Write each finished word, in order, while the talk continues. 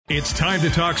It's time to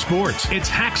talk sports. It's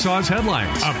Hacksaw's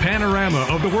Headlines, a panorama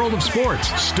of the world of sports,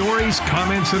 stories,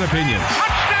 comments, and opinions.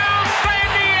 Touchdown,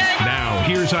 San Diego! Now,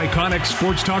 here's iconic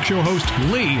sports talk show host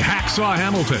Lee Hacksaw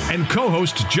Hamilton and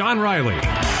co-host John Riley.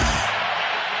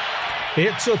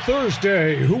 It's a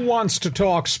Thursday. Who wants to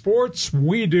talk sports?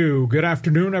 We do. Good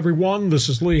afternoon, everyone. This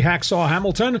is Lee Hacksaw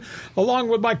Hamilton. Along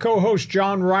with my co-host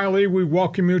John Riley, we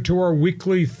welcome you to our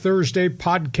weekly Thursday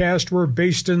podcast. We're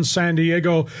based in San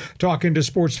Diego, talking to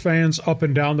sports fans up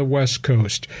and down the West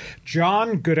Coast.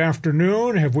 John, good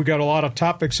afternoon. Have we got a lot of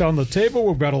topics on the table?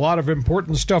 We've got a lot of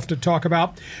important stuff to talk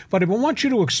about. But I want you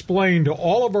to explain to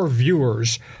all of our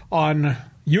viewers on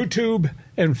YouTube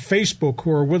and Facebook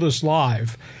who are with us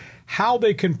live how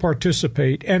they can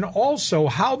participate and also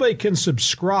how they can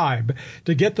subscribe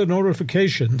to get the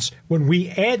notifications when we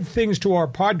add things to our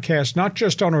podcast, not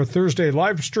just on our Thursday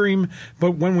live stream,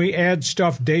 but when we add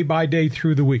stuff day by day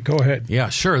through the week. Go ahead. Yeah,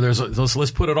 sure.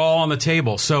 Let's put it all on the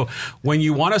table. So when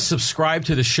you want to subscribe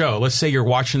to the show, let's say you're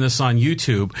watching this on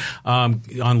YouTube,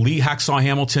 on Lee Hacksaw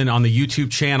Hamilton on the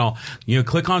YouTube channel,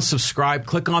 click on subscribe,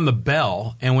 click on the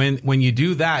bell, and when you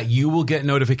do that, you will get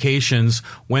notifications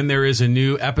when there is a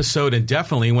new episode and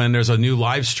definitely when there's a new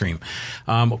live stream.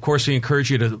 Of course, we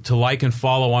encourage you to like and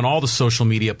follow on all the social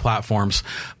media platforms.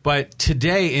 But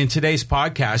today, in today's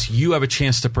podcast, you have a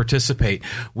chance to participate.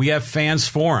 We have Fans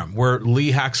Forum, where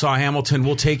Lee Hacksaw Hamilton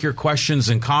will take your questions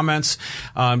and comments.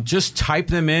 Just type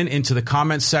them into the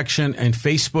comments section, and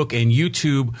Facebook and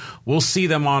YouTube. We'll see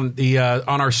them on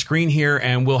our screen here,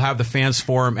 and we'll have the Fans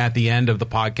Forum at the end of the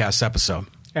podcast episode.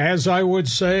 As I would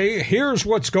say, here's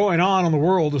what's going on in the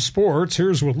world of sports.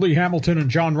 Here's what Lee Hamilton and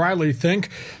John Riley think.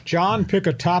 John, pick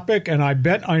a topic, and I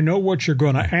bet I know what you're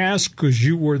going to ask because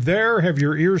you were there. Have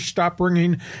your ears stopped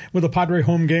ringing with the Padre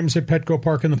home games at Petco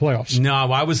Park in the playoffs?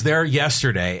 No, I was there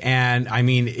yesterday, and I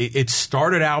mean, it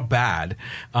started out bad.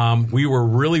 We were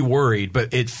really worried,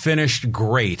 but it finished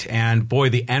great. And boy,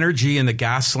 the energy and the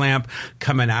gas lamp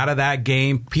coming out of that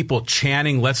game, people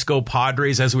chanting, "Let's go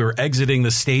Padres," as we were exiting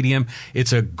the stadium.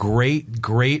 It's a great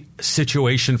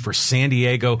situation for San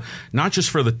Diego, not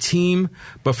just for the team,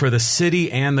 but for the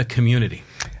city and the community.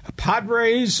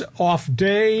 Padres off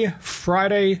day,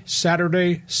 Friday,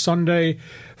 Saturday, Sunday,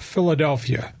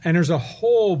 Philadelphia. And there's a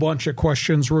whole bunch of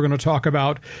questions we're going to talk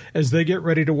about as they get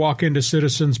ready to walk into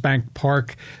Citizens Bank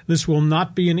Park. This will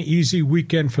not be an easy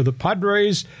weekend for the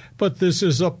Padres, but this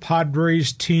is a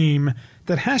Padres team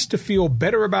that has to feel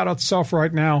better about itself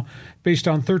right now based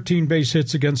on 13 base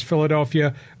hits against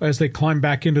Philadelphia as they climb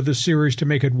back into the series to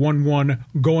make it 1-1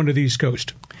 going to the East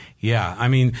Coast. Yeah, I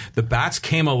mean, the bats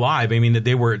came alive. I mean,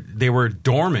 they were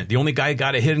dormant. The only guy who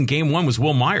got a hit in game one was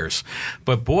Will Myers.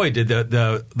 But boy, did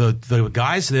the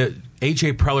guys that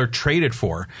A.J. Preller traded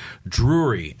for,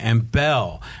 Drury and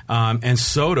Bell and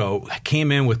Soto,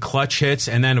 came in with clutch hits.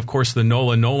 And then, of course, the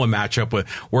Nola-Nola matchup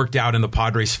worked out in the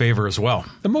Padres' favor as well.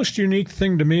 The most unique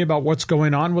thing to me about what's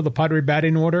going on with the Padre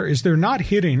batting order is they're not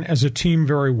hitting as a team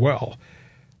very well,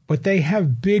 but they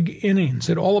have big innings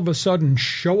that all of a sudden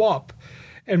show up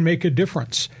and make a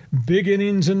difference. Big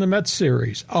innings in the Mets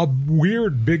series, a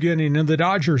weird big inning in the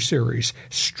Dodgers series,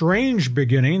 strange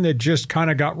big inning that just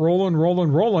kind of got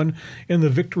rolling in the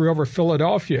victory over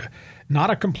Philadelphia.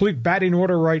 Not a complete batting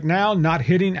order right now, not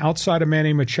hitting outside of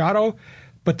Manny Machado,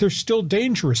 but they're still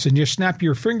dangerous. And you snap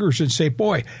your fingers and say,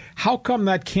 boy, how come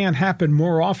that can't happen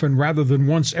more often rather than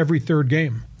once every third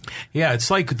game? Yeah,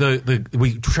 it's like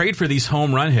we trade for these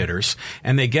home run hitters,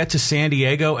 and they get to San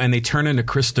Diego and they turn into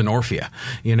Chris Denorfia,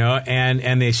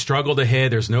 and they struggle to hit.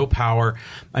 There's no power.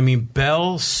 I mean,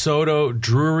 Bell, Soto,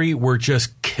 Drury were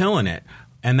just killing it.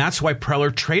 And that's why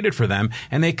Preller traded for them.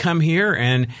 And they come here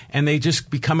and they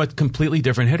just become a completely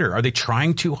different hitter. Are they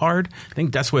trying too hard? I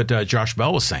think that's what Josh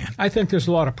Bell was saying. I think there's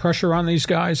a lot of pressure on these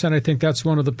guys, and I think that's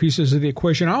one of the pieces of the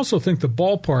equation. I also think the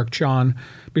ballpark, John,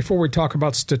 before we talk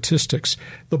about statistics,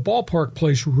 the ballpark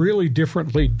plays really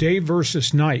differently day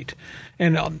versus night.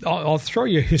 And I'll throw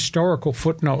you a historical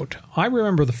footnote. I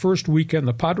remember the first weekend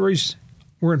the Padres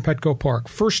were in Petco Park,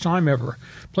 first time ever,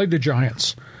 played the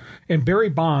Giants. And Barry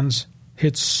Bonds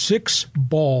hit 6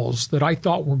 balls that I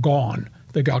thought were gone.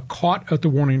 They got caught at the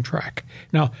warning track.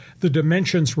 Now, the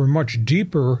dimensions were much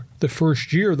deeper the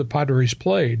first year the Padres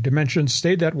played. Dimensions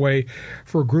stayed that way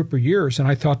for a group of years, and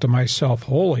I thought to myself,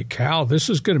 holy cow, this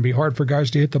is going to be hard for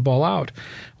guys to hit the ball out.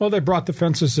 Well, they brought the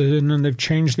fences in, and they've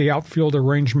changed the outfield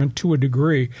arrangement to a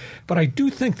degree. But I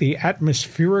do think the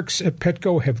atmospherics at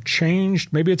Petco have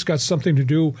changed. Maybe it's got something to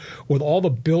do with all the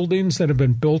buildings that have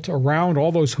been built around,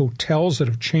 all those hotels that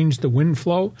have changed the wind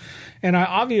flow. And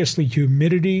obviously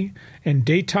humidity and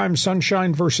daytime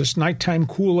sunshine versus nighttime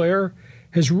cool air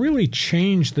has really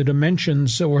changed the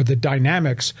dimensions or the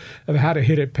dynamics of how to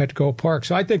hit at Petco Park.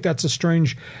 So I think that's a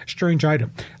strange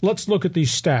item. Let's look at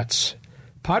these stats.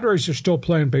 Padres are still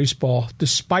playing baseball,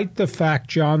 despite the fact,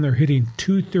 John, they're hitting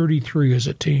 .233 as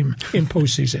a team in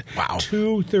postseason. Wow.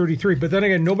 .233. But then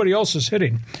again, nobody else is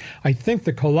hitting. I think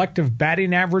the collective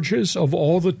batting averages of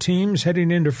all the teams heading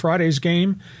into Friday's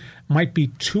game might be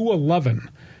 .211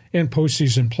 in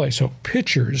postseason play. So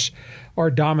pitchers are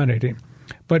dominating.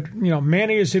 But,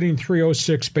 Manny is hitting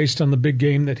 .306 based on the big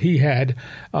game that he had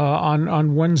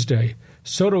on Wednesday.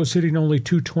 Soto's hitting only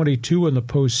 .222 in the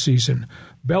postseason.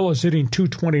 Bell is hitting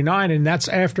 .229, and that's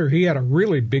after he had a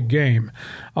really big game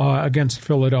against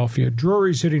Philadelphia.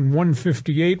 Drury's hitting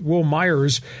 .158. Will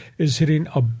Myers is hitting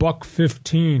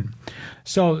 $115.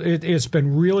 So it's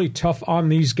been really tough on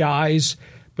these guys.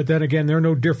 But then again, they're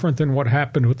no different than what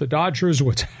happened with the Dodgers,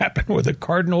 what's happened with the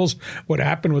Cardinals, what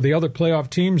happened with the other playoff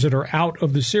teams that are out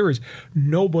of the series.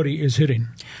 Nobody is hitting.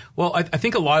 Well, I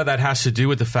think a lot of that has to do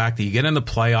with the fact that you get in the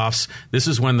playoffs. This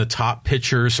is when the top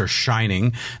pitchers are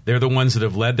shining. They're the ones that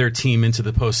have led their team into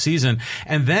the postseason.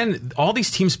 And then all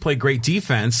these teams play great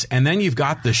defense, and then you've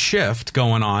got the shift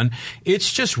going on.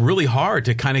 It's just really hard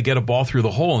to kind of get a ball through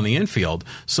the hole in the infield.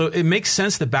 So it makes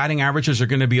sense that batting averages are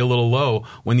going to be a little low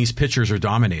when these pitchers are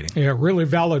dominating. Yeah, really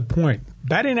valid point.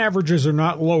 Batting averages are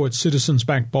not low at Citizens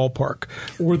Bank Ballpark,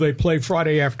 where they play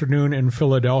Friday afternoon in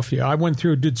Philadelphia. I went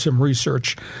through, did some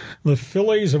research. The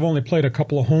Phillies have only played a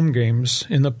couple of home games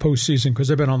in the postseason because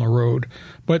they've been on the road,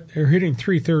 but they're hitting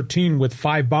 .313 with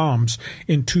 5 bombs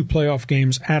in 2 playoff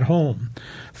games at home.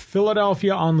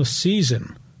 Philadelphia on the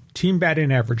season, team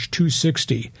batting average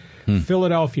 .260.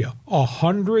 Philadelphia,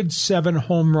 107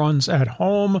 home runs at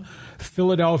home.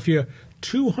 Philadelphia,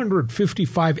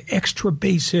 255 extra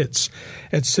base hits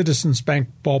at Citizens Bank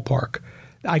Ballpark.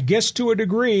 I guess to a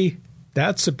degree,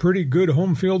 that's a pretty good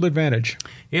home field advantage.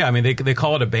 Yeah, I mean, they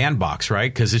call it a bandbox, right?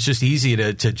 Because it's just easy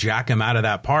to jack them out of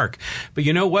that park. But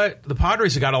you know what? The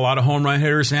Padres have got a lot of home run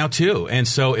hitters now, too. And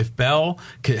so if Bell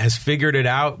has figured it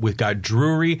out, we've got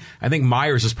Drury. I think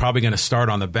Myers is probably going to start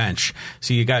on the bench.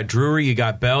 So you got Drury, you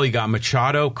got Bell, you got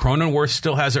Machado. Cronenworth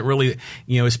still hasn't really,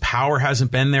 his power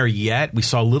hasn't been there yet. We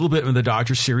saw a little bit in the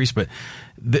Dodgers series, but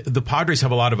the Padres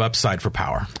have a lot of upside for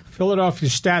power. Philadelphia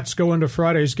stats go into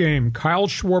Friday's game. Kyle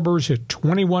Schwarber's hit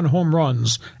 21 home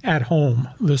runs at home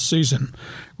this season.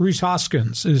 Rhys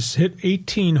Hoskins has hit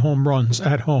 18 home runs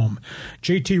at home.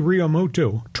 JT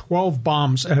Realmuto, 12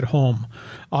 bombs at home.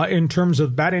 In terms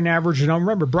of batting average, now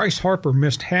remember, Bryce Harper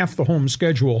missed half the home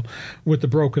schedule with the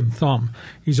broken thumb.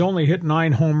 He's only hit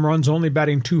 9 home runs, only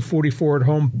batting .244 at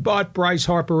home, but Bryce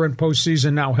Harper in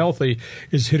postseason, now healthy,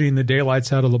 is hitting the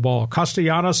daylights out of the ball.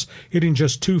 Castellanos hitting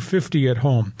just .250 at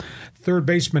home. Third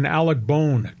baseman Alec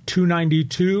Bohm,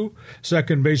 .292.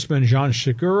 Second baseman Jean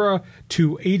Segura,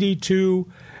 .282.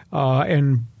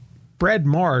 And Brad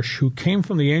Marsh, who came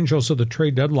from the Angels at the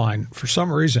trade deadline for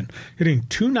some reason, hitting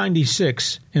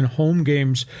 .296 in home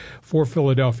games for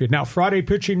Philadelphia. Now, Friday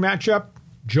pitching matchup,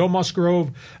 Joe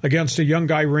Musgrove against a young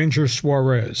guy, Ranger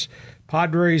Suarez.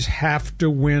 Padres have to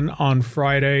win on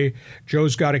Friday.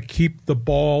 Joe's got to keep the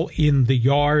ball in the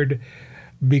yard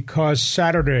because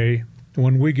Saturday,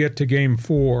 when we get to Game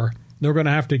 4, they're going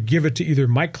to have to give it to either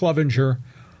Mike Clevinger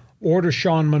or to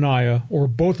Sean Manaea, or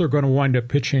both are going to wind up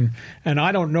pitching. And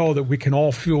I don't know that we can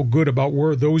all feel good about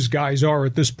where those guys are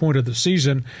at this point of the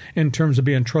season in terms of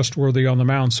being trustworthy on the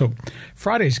mound. So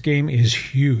Friday's game is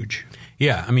huge.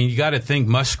 Yeah, I mean, you got to think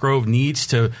Musgrove needs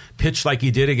to pitch like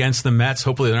he did against the Mets.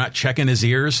 Hopefully they're not checking his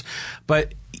ears.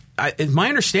 But my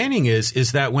understanding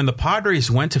is that when the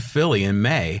Padres went to Philly in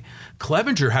May,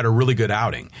 Clevinger had a really good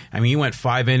outing. I mean, he went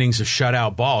 5 innings of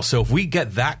shutout ball. So if we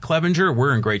get that Clevinger,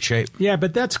 we're in great shape. Yeah,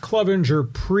 but that's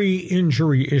Clevinger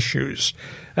pre-injury issues.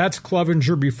 That's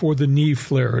Clevinger before the knee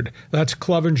flared. That's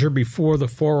Clevinger before the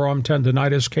forearm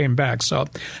tendonitis came back. So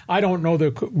I don't know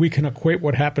that we can equate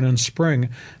what happened in spring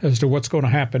as to what's going to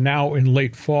happen now in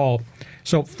late fall.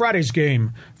 So Friday's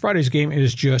game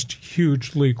is just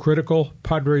hugely critical.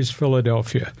 Padres,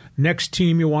 Philadelphia. Next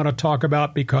team you want to talk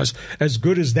about, because as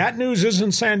good as that news is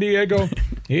in San Diego,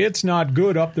 it's not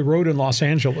good up the road in Los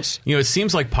Angeles. It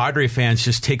seems like Padre fans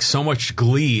just take so much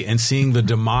glee in seeing the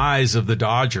demise of the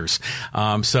Dodgers.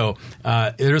 So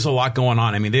there's a lot going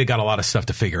on. I mean, they got a lot of stuff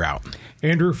to figure out.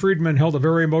 Andrew Friedman held a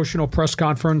very emotional press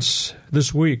conference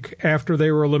this week after they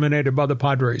were eliminated by the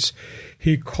Padres.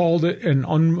 He called it an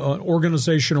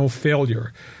organizational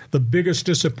failure, the biggest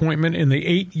disappointment in the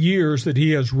 8 years that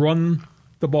he has run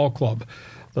the ball club.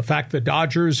 The fact the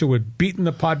Dodgers, who had beaten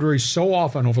the Padres so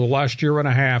often over the last year and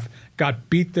a half, got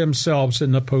beat themselves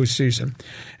in the postseason.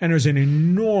 And there's an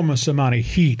enormous amount of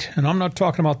heat. And I'm not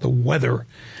talking about the weather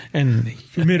and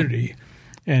humidity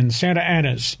and Santa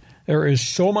Ana's. There is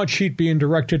so much heat being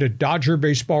directed at Dodger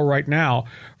baseball right now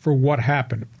for what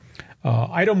happened.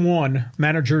 Item one,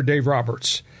 manager Dave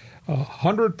Roberts.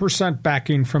 100%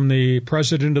 backing from the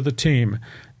president of the team.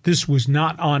 This was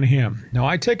not on him. Now,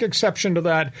 I take exception to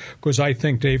that because I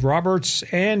think Dave Roberts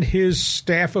and his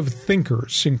staff of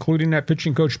thinkers, including that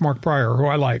pitching coach Mark Pryor, who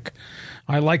I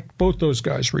like both those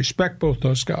guys, respect both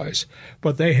those guys,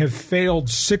 but they have failed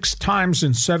 6 times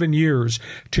in 7 years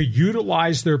to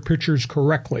utilize their pitchers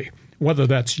correctly, whether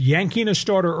that's yanking a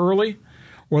starter early,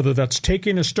 whether that's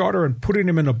taking a starter and putting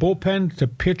him in a bullpen to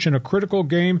pitch in a critical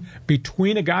game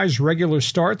between a guy's regular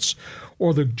starts,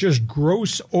 or the just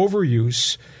gross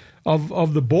overuse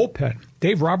of the bullpen.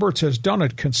 Dave Roberts has done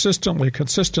it consistently,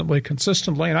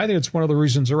 and I think it's one of the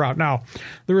reasons they're out. Now,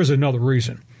 there is another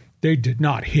reason. They did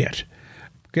not hit.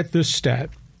 Get this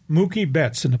stat. Mookie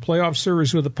Betts in the playoff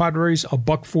series with the Padres,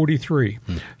 $143.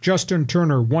 Justin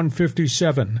Turner,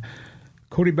 157.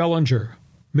 Cody Bellinger,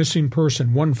 missing person,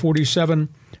 147.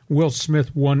 Will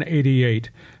Smith, 188.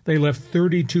 They left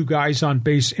 32 guys on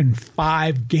base in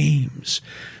 5 games.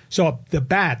 So the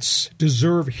bats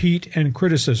deserve heat and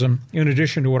criticism, in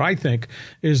addition to what I think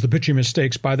is the pitching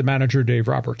mistakes by the manager, Dave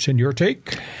Roberts. In your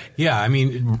take? Yeah, I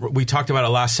mean, we talked about it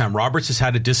last time. Roberts has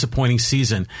had a disappointing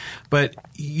season. But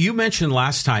you mentioned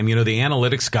last time, the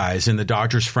analytics guys in the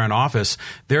Dodgers front office,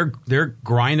 they're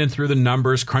grinding through the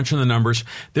numbers, crunching the numbers.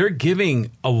 They're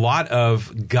giving a lot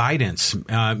of guidance,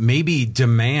 maybe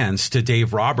demands to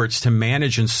Dave Roberts to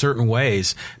manage in certain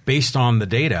ways based on the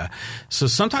data. So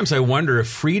sometimes I wonder if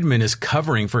Friedman is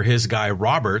covering for his guy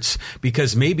Roberts,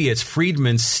 because maybe it's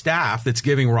Friedman's staff that's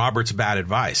giving Roberts bad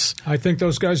advice. I think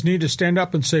those guys need to stand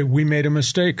up and say, we made a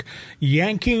mistake.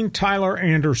 Yanking Tyler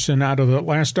Anderson out of the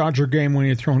last Dodger game when he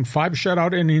had thrown 5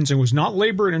 shutout innings and was not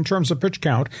labored in terms of pitch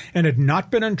count and had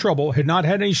not been in trouble, had not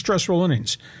had any stressful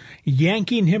innings.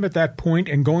 Yanking him at that point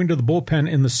and going to the bullpen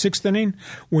in the 6th inning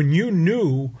when you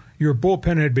knew your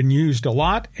bullpen had been used a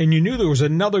lot, and you knew there was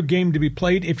another game to be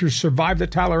played if you survived the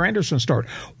Tyler Anderson start.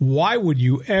 Why would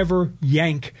you ever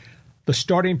yank the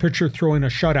starting pitcher throwing a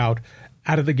shutout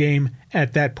out of the game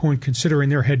at that point, considering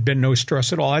there had been no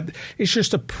stress at all? It's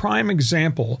just a prime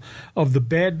example of the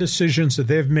bad decisions that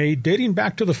they've made dating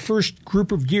back to the first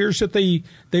group of years that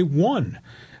they won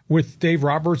with Dave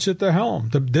Roberts at the helm.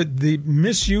 The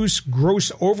misuse,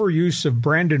 gross overuse of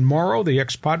Brandon Morrow, the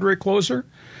ex-Padre closer.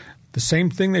 The same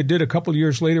thing they did a couple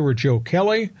years later with Joe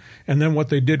Kelly, and then what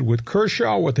they did with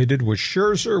Kershaw, what they did with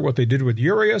Scherzer, what they did with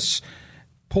Urias,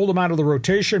 pulled them out of the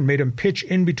rotation, made them pitch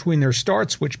in between their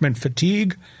starts, which meant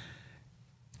fatigue.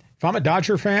 If I'm a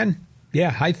Dodger fan,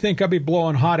 yeah, I think I'd be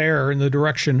blowing hot air in the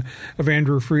direction of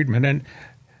Andrew Friedman. And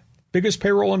biggest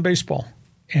payroll in baseball.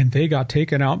 And they got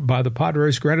taken out by the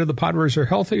Padres. Granted, the Padres are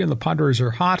healthy and the Padres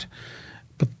are hot,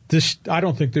 but I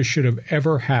don't think this should have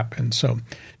ever happened. So,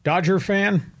 Dodger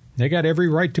fan, they got every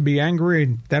right to be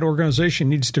angry. That organization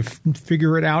needs to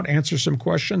figure it out, answer some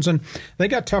questions. And they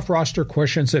got tough roster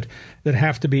questions that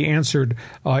have to be answered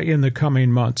in the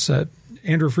coming months.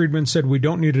 Andrew Friedman said we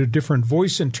don't need a different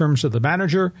voice in terms of the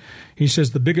manager. He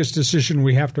says the biggest decision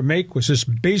we have to make, was this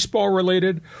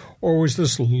baseball-related or was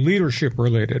this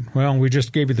leadership-related? Well, we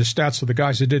just gave you the stats of the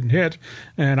guys that didn't hit,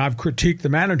 and I've critiqued the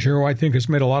manager, who I think has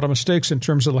made a lot of mistakes in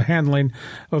terms of the handling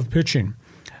of pitching.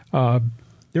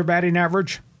 Their batting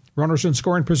average, runners in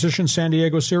scoring position, San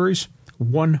Diego series,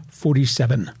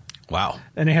 147. Wow.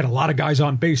 And they had a lot of guys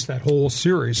on base that whole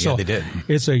series. Yeah, so they did.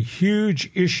 It's a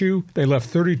huge issue. They left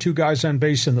 32 guys on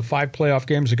base in the 5 playoff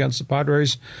games against the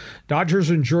Padres. Dodgers,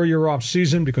 enjoy your off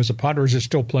season because the Padres are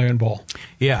still playing ball.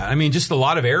 Yeah, I mean, just a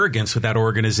lot of arrogance with that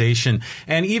organization.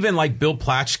 And even like Bill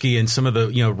Plaschke and some of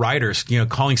the writers,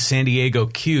 calling San Diego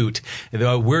cute.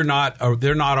 They're not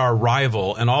our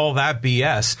rival and all that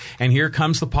BS. And here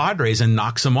comes the Padres and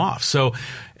knocks them off. So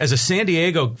as a San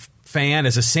Diego fan,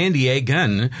 as a San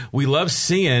Diegan, we love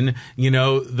seeing,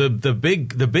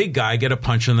 the big guy get a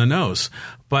punch in the nose.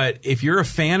 But if you're a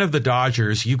fan of the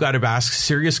Dodgers, you've got to ask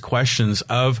serious questions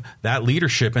of that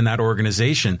leadership in that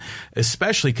organization,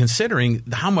 especially considering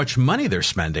how much money they're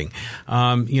spending.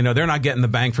 They're not getting the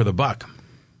bang for the buck.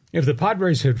 If the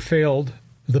Padres had failed,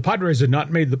 if the Padres had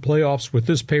not made the playoffs with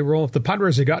this payroll, if the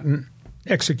Padres had gotten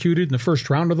executed in the first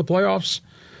round of the playoffs,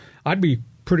 I'd be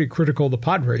pretty critical of the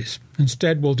Padres.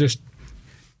 Instead, we'll just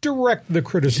direct the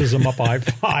criticism up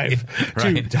I-5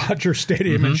 to Dodger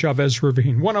Stadium in Chavez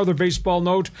Ravine. One other baseball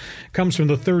note comes from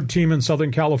the third team in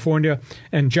Southern California.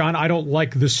 And, John, I don't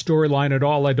like this storyline at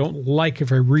all. I don't like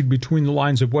if I read between the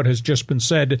lines of what has just been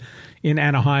said in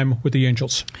Anaheim with the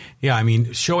Angels. Yeah, I mean,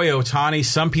 Shohei Ohtani,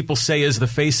 some people say, is the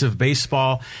face of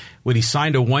baseball. When he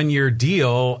signed a one-year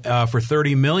deal for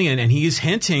 $30 million, and he is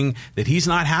hinting that he's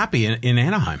not happy in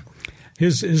Anaheim.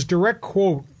 His direct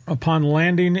quote upon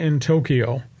landing in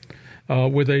Tokyo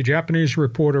with a Japanese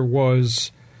reporter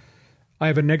was, "I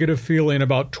have a negative feeling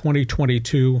about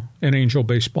 2022 in Angel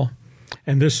baseball."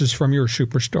 And this is from your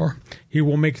superstar. "He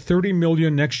will make $30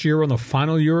 million next year on the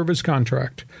final year of his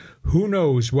contract. Who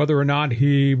knows whether or not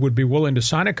he would be willing to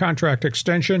sign a contract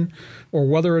extension or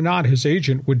whether or not his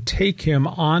agent would take him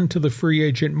onto the free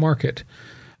agent market."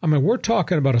 I mean, we're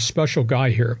talking about a special guy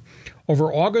here.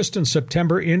 Over August and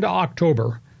September into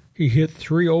October, he hit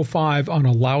 .305 on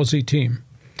a lousy team.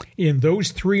 In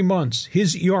those 3 months,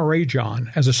 his ERA,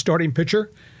 John, as a starting pitcher,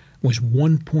 was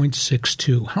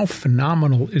 1.62. How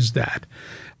phenomenal is that?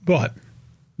 But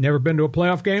never been to a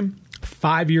playoff game,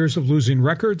 5 years of losing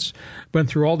records, been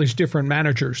through all these different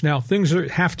managers. Now, things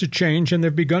have to change, and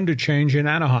they've begun to change in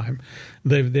Anaheim.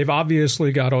 They've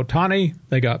obviously got Ohtani.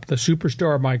 They got the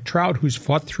superstar Mike Trout, who's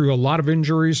fought through a lot of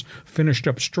injuries, finished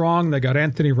up strong. They got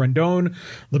Anthony Rendon.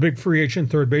 The big free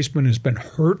agent third baseman has been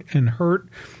hurt.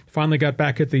 Finally got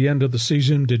back at the end of the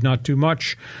season, did not do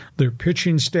much. Their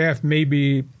pitching staff may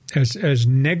be as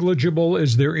negligible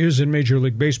as there is in Major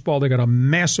League Baseball. They got a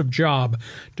massive job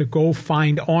to go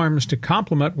find arms to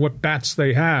complement what bats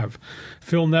they have.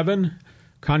 Phil Nevin,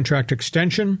 contract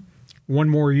extension, 1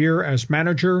 more year as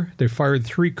manager. They fired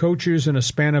 3 coaches in a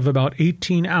span of about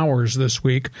 18 hours this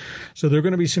week. So there are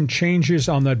going to be some changes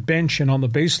on that bench and on the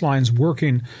baselines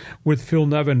working with Phil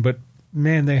Nevin. But,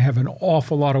 man, they have an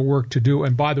awful lot of work to do.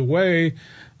 And, by the way,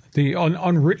 the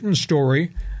unwritten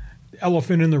story,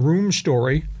 elephant in the room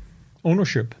story,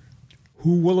 ownership.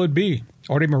 Who will it be?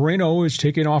 Artie Moreno is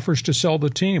taking offers to sell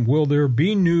the team. Will there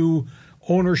be new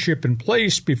ownership in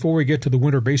place before we get to the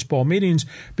winter baseball meetings?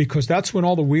 Because that's when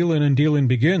all the wheeling and dealing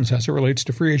begins as it relates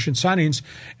to free agent signings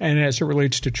and as it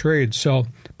relates to trades. So,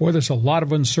 boy, there's a lot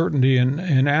of uncertainty in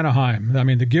Anaheim. I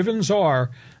mean, the givens are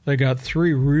they got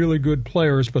 3 really good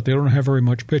players, but they don't have very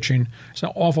much pitching. It's an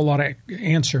awful lot of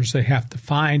answers they have to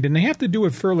find, and they have to do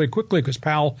it fairly quickly because,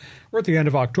 pal, we're at the end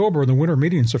of October, and the winter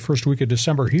meeting's the first week of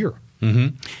December here.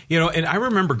 Mm-hmm. You know, and I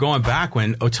remember going back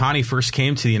when Ohtani first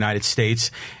came to the United States,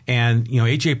 and, you know,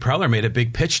 A.J. Preller made a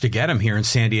big pitch to get him here in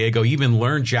San Diego, even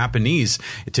learned Japanese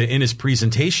in his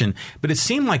presentation. But it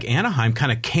seemed like Anaheim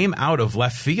kind of came out of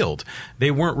left field. They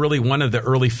weren't really one of the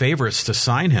early favorites to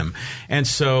sign him. And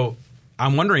so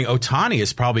I'm wondering, Ohtani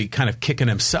is probably kind of kicking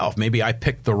himself. Maybe I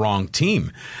picked the wrong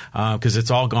team because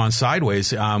it's all gone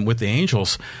sideways with the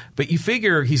Angels. But you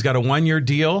figure he's got a 1-year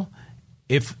deal.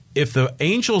 If the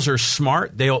Angels are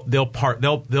smart,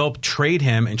 they'll trade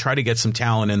him and try to get some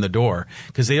talent in the door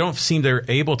because they don't seem they're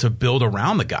able to build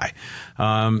around the guy.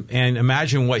 And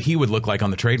imagine what he would look like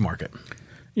on the trade market.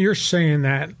 You're saying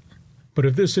that, but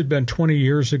if this had been 20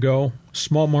 years ago,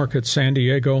 small market San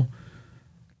Diego,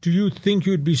 do you think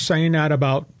you'd be saying that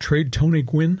about trade Tony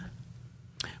Gwynn?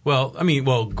 Well,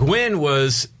 Gwynn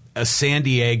was a San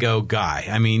Diego guy.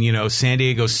 I mean, you know, San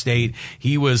Diego State,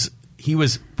 he was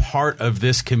part of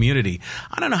this community.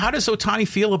 I don't know. How does Ohtani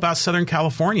feel about Southern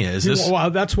California? Well,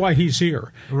 that's why he's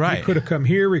here. Right. He could have come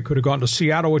here. He could have gone to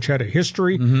Seattle, which had a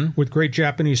history with great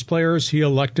Japanese players. He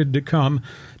elected to come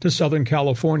to Southern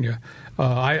California.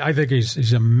 I think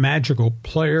he's a magical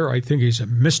player. I think he's a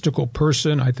mystical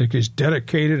person. I think he's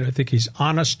dedicated. I think he's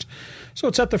honest. So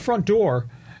it's at the front door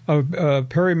of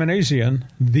Perry Manassian,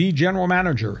 the general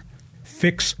manager.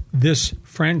 Fix this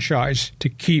franchise to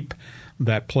keep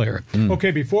that player.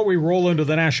 Okay, before we roll into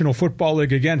the National Football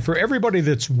League again, for everybody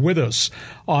that's with us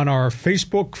on our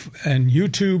Facebook and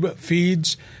YouTube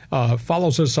feeds,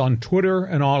 follows us on Twitter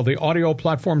and all the audio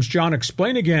platforms, John,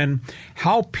 explain again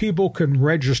how people can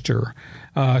register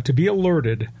to be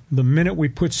alerted the minute we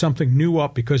put something new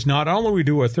up, because not only we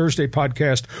do a Thursday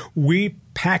podcast, we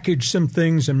package some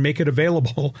things and make it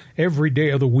available every day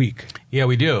of the week. Yeah,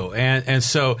 we do. And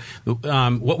so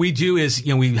what we do is,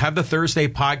 you know, we have the Thursday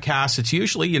podcast. It's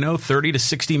usually, you know, 30 to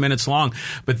 60 minutes long,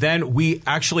 but then we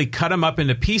actually cut them up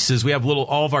into pieces. We have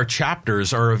all of our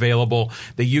chapters are available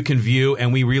that you can view,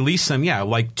 and we release them,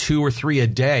 like 2 or 3 a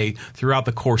day throughout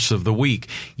the course of the week.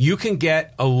 You can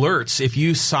get alerts if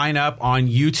you sign up on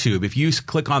YouTube. If you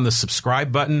click on on the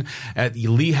subscribe button at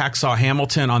Lee Hacksaw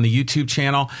Hamilton on the YouTube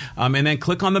channel, and then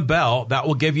click on the bell. That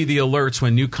will give you the alerts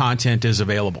when new content is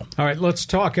available. All right, let's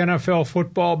talk NFL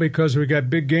football because we got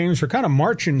big games. We're kind of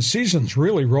marching. Season's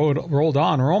really rolled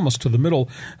on. We're almost to the middle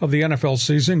of the NFL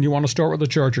season. You want to start with the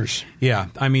Chargers? Yeah,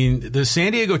 I mean, the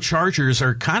San Diego Chargers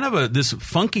are kind of this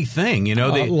funky thing, you know.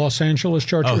 Los Angeles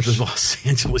Chargers. Oh, the Los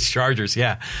Angeles Chargers,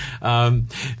 yeah.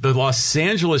 The Los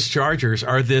Angeles Chargers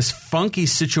are this funky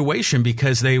situation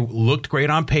because they looked great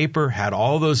on paper, had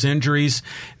all those injuries.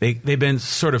 They've been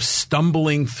sort of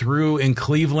stumbling through in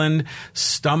Cleveland,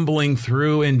 stumbling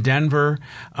through in Denver.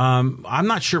 I'm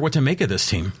not sure what to make of this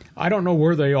team. I don't know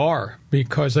where they are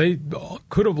because they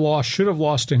could have lost, should have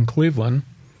lost in Cleveland,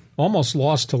 almost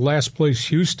lost to last place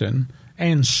Houston,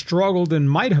 and struggled and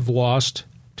might have lost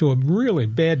to a really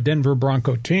bad Denver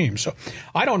Bronco team. So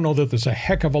I don't know that there's a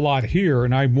heck of a lot here,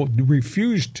 and I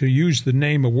refuse to use the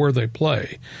name of where they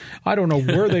play. I don't know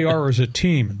where they are as a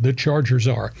team, the Chargers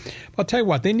are. I'll tell you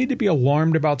what, they need to be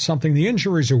alarmed about something. The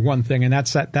injuries are one thing, and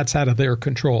that's out of their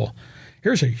control.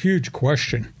 Here's a huge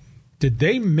question. Did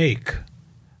they make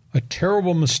a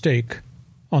terrible mistake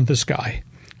on this guy?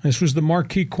 This was the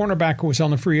marquee cornerback who was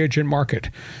on the free agent market.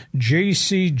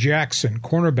 J.C. Jackson,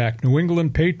 cornerback, New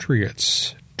England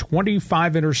Patriots,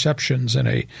 25 interceptions in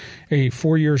a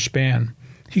 4-year span.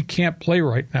 He can't play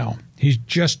right now. He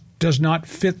just does not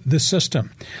fit the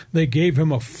system. They gave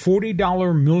him a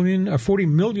 $40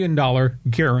 million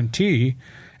guarantee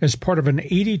as part of an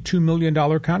 $82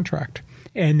 million contract.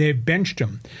 And they benched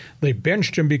him. They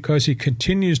benched him because he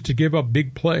continues to give up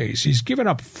big plays. He's given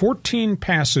up 14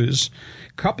 passes,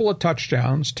 couple of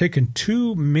touchdowns, taken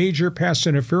 2 major pass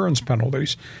interference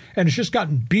penalties, and has just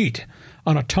gotten beat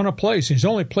on a ton of plays. He's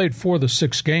only played 4 of the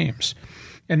 6 games.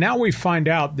 And now we find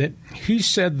out that he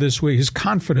said this week his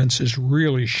confidence is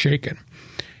really shaken.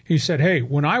 He said, hey,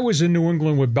 when I was in New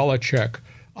England with Belichick,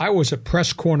 I was a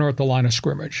press corner at the line of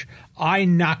scrimmage. I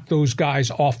knocked those guys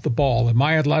off the ball, and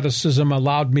my athleticism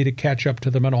allowed me to catch up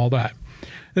to them and all that.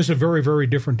 This is a very, very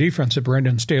different defense that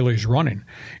Brandon Staley's running.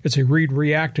 It's a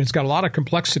read-react, and it's got a lot of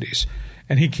complexities,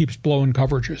 and he keeps blowing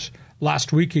coverages.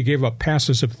 Last week, he gave up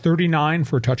passes of 39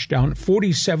 for a touchdown,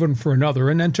 47 for another,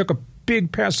 and then took a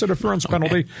big pass interference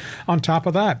penalty on top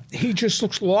of that. He just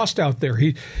looks lost out there.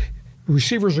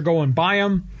 Receivers are going by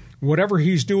him. Whatever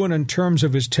he's doing in terms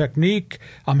of his technique,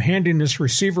 I'm handing this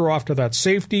receiver off to that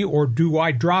safety, or do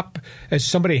I drop as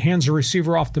somebody hands a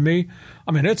receiver off to me?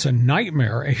 I mean, it's a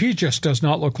nightmare. He just does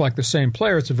not look like the same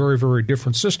player. It's a very, very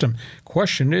different system.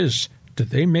 Question is, did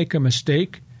they make a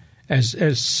mistake? As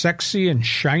sexy and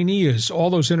shiny as all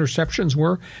those interceptions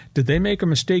were, did they make a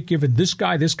mistake giving this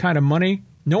guy this kind of money,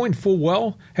 knowing full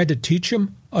well had to teach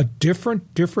him a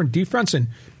different defense, and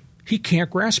he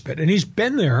can't grasp it. And he's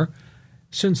been there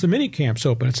since the mini camps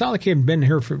open. It's not like he's been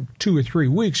here for 2 or 3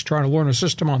 weeks trying to learn a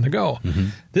system on the go. Mm-hmm.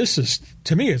 This is,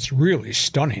 to me, it's really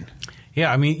stunning.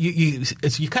 Yeah, I mean,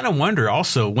 you kind of wonder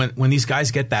also when these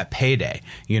guys get that payday,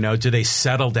 you know, do they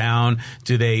settle down?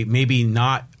 Do they maybe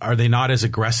not? Are they not as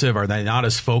aggressive? Are they not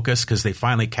as focused because they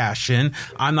finally cash in?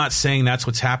 I'm not saying that's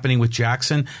what's happening with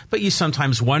Jackson, but you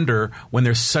sometimes wonder when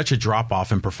there's such a drop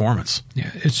off in performance.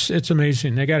 Yeah, it's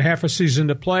amazing. They got half a season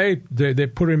to play. They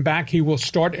put him back. He will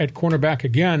start at cornerback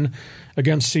again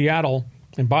against Seattle.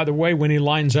 And by the way, when he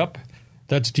lines up,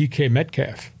 that's DK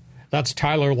Metcalf. That's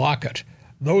Tyler Lockett.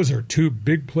 Those are 2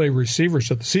 big play receivers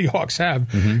that the Seahawks have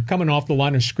coming off the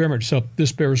line of scrimmage. So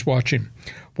this bears watching.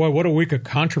 Boy, what a week of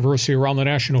controversy around the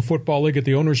National Football League at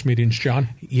the owners' meetings, John.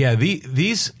 Yeah,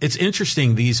 it's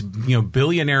interesting. These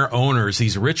billionaire owners,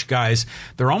 these rich guys,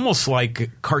 they're almost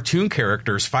like cartoon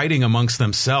characters fighting amongst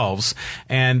themselves.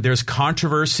 And there's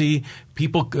controversy.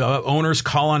 People, owners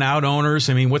calling out owners.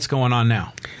 I mean, what's going on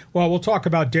now? Well, we'll talk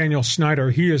about Daniel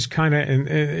Snyder. He is kind of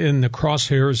in the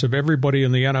crosshairs of everybody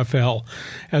in the NFL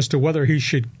as to whether he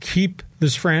should keep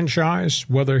this franchise,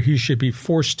 whether he should be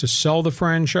forced to sell the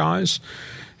franchise.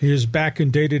 He is back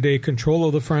in day-to-day control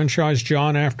of the franchise,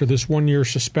 John, after this 1-year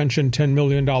suspension, $10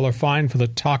 million fine for the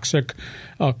toxic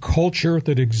culture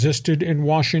that existed in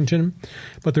Washington.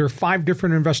 But there are 5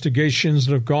 different investigations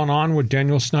that have gone on with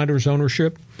Daniel Snyder's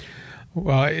ownership.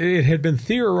 It had been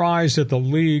theorized that the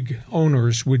league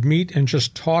owners would meet and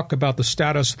just talk about the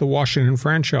status of the Washington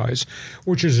franchise,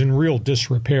 which is in real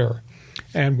disrepair.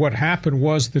 And what happened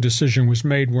was the decision was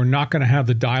made, we're not going to have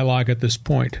the dialogue at this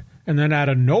point. And then out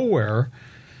of nowhere,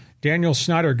 Daniel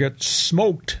Snyder gets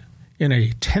smoked in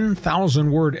a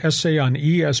 10,000-word essay on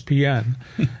ESPN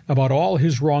about all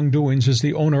his wrongdoings as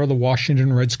the owner of the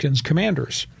Washington Redskins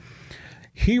Commanders.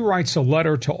 He writes a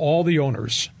letter to all the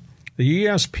owners. The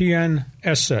ESPN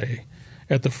essay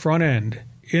at the front end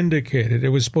indicated, it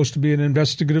was supposed to be an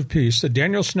investigative piece, that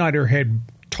Daniel Snyder had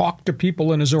talked to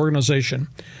people in his organization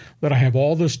that I have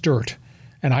all this dirt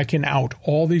and I can out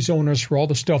all these owners for all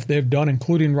the stuff they've done,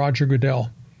 including Roger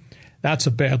Goodell. That's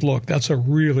a bad look. That's a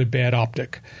really bad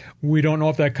optic. We don't know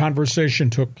if that conversation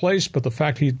took place, but the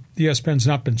fact ESPN's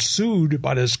not been sued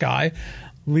by this guy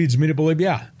leads me to believe,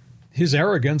 his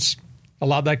arrogance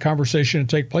allowed that conversation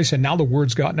to take place, and now the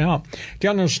word's gotten out.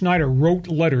 Daniel Snyder wrote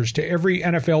letters to every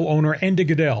NFL owner and to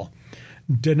Goodell,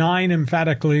 denying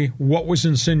emphatically what was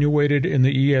insinuated in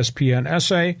the ESPN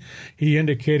essay. He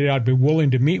indicated, I'd be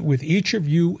willing to meet with each of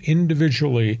you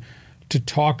individually to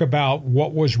talk about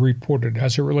what was reported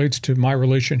as it relates to my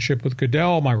relationship with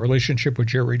Goodell, my relationship with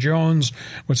Jerry Jones,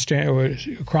 with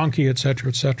Kroenke, et cetera,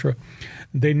 et cetera.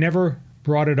 They never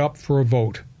brought it up for a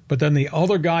vote. But then the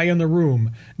other guy in the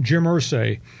room, Jim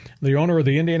Irsay, the owner of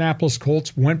the Indianapolis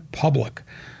Colts, went public.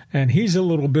 And he's a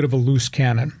little bit of a loose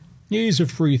cannon. He's a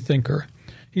free thinker.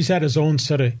 He's had his own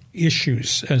set of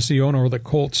issues as the owner of the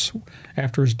Colts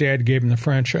after his dad gave him the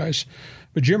franchise.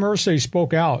 But Jim Irsay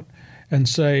spoke out and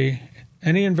say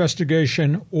any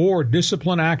investigation or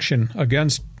discipline action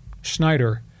against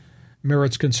Snyder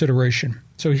merits consideration.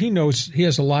 So he knows he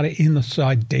has a lot of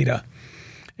inside data.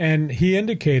 And he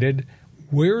indicated,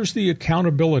 where's the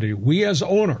accountability? We as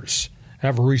owners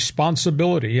have a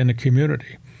responsibility in the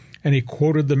community. And he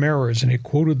quoted the Maras, and he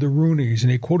quoted the Rooneys,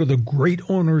 and he quoted the great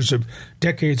owners of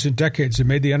decades and decades that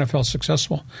made the NFL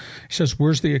successful. He says,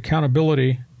 where's the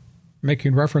accountability?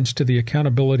 Making reference to the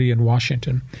accountability in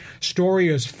Washington. Story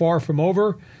is far from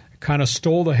over. Kind of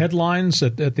stole the headlines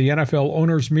at the NFL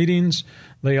owners' meetings.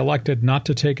 They elected not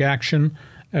to take action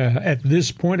at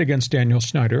this point against Daniel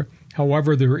Snyder.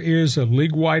 However, there is a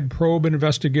league-wide probe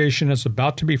investigation that's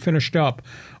about to be finished up.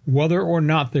 Whether or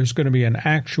not there's going to be an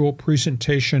actual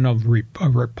presentation of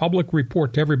a public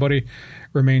report to everybody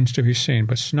remains to be seen.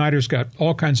 But Snyder's got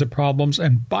all kinds of problems.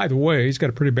 And by the way, he's got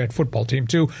a pretty bad football team,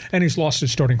 too. And he's lost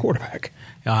his starting quarterback.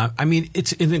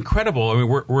 It's incredible.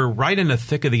 We're right in the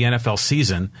thick of the NFL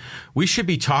season. We should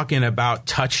be talking about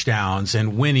touchdowns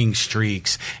and winning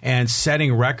streaks and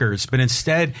setting records. But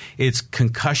instead, it's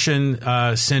concussion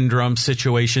syndrome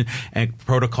situation and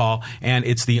protocol. And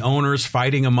it's the owners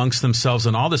fighting amongst themselves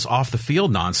and all this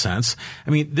off-the-field nonsense.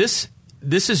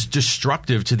 This is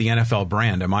destructive to the NFL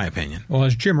brand, in my opinion. Well,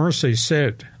 as Jim Irsay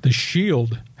said, the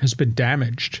shield has been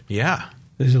damaged. Yeah.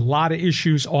 There's a lot of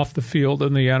issues off the field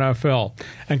in the NFL.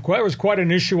 And there was quite an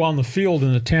issue on the field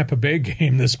in the Tampa Bay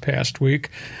game this past week.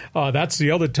 That's the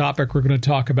other topic we're going to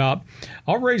talk about.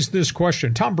 I'll raise this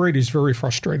question. Tom Brady's very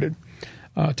frustrated.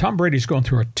 Tom Brady's going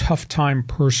through a tough time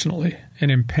personally, an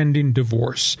impending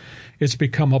divorce. It's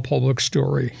become a public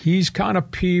story. He's kind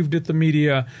of peeved at the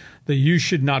media that you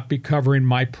should not be covering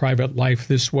my private life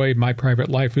this way. My private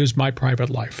life is my private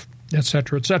life, et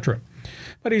cetera, et cetera.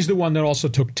 But he's the one that also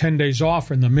took 10 days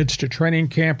off in the midst of training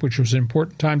camp, which was an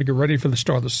important time to get ready for the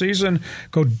start of the season,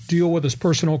 go deal with his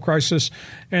personal crisis,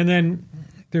 and then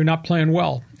they're not playing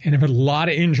well. And have had a lot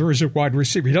of injuries at wide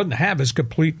receiver. He doesn't have his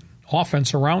complete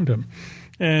offense around him.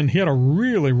 And he had a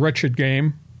really wretched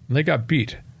game, and they got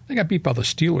beat. They got beat by the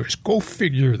Steelers. Go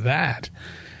figure that.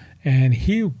 And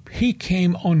he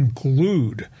came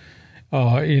unglued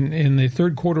in the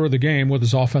third quarter of the game with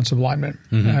his offensive linemen.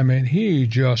 Mm-hmm. He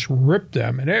just ripped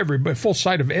them, and everybody, full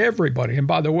sight of everybody. And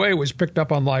by the way, it was picked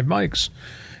up on live mics,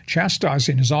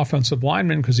 chastising his offensive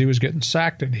linemen because he was getting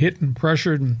sacked and hit and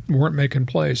pressured and weren't making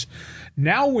plays.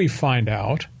 Now we find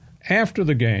out, after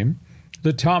the game,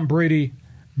 that Tom Brady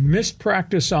missed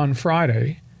practice on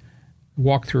Friday,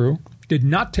 walkthrough, did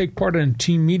not take part in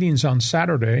team meetings on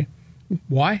Saturday.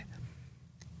 Why?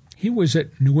 He was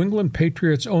at New England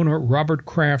Patriots owner Robert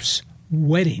Kraft's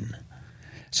wedding.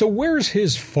 So where's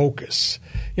his focus?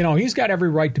 He's got every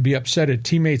right to be upset at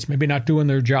teammates maybe not doing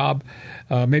their job,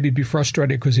 maybe be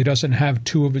frustrated because he doesn't have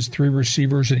two of his three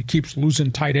receivers and he keeps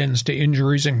losing tight ends to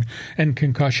injuries and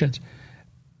concussions.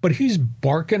 But he's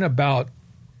barking about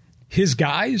his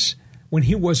guys when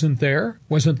he wasn't there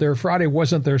Friday,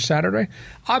 wasn't there Saturday.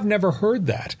 I've never heard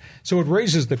that. So it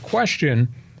raises the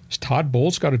question, has Todd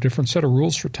Bowles got a different set of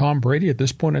rules for Tom Brady at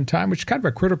this point in time, which is kind of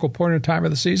a critical point in time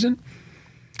of the season?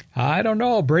 I don't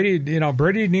know. Brady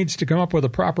needs to come up with a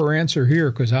proper answer here,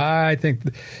 because I think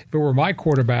if it were my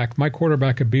quarterback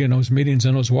would be in those meetings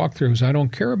and those walkthroughs. I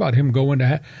don't care about him going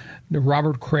to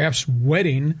Robert Kraft's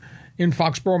wedding in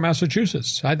Foxborough,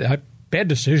 Massachusetts. Bad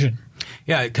decision.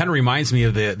 Yeah, it kind of reminds me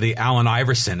of the Allen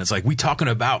Iverson. It's like, we talking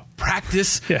about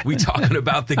practice, we talking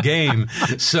about the game.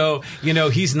 So,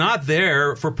 he's not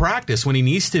there for practice when he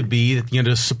needs to be,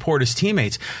 to support his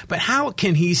teammates. But how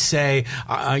can he say,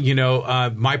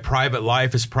 my private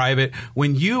life is private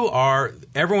when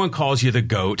everyone calls you the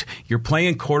GOAT, you're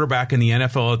playing quarterback in the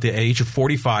NFL at the age of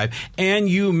 45, and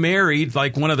you married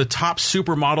like one of the top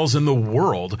supermodels in the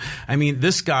world. I mean,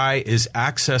 this guy is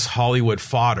Access Hollywood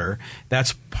fodder.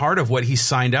 That's part of what he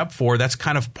signed up for. That's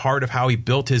kind of part of how he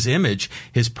built his image,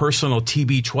 his personal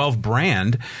TB12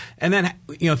 brand. And then,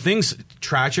 things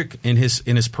tragic in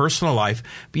his personal life,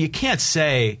 but you can't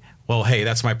say, well, hey,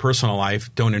 that's my personal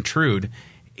life, don't intrude.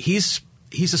 He's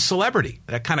a celebrity.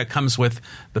 That kind of comes with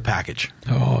the package.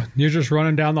 Oh, you're just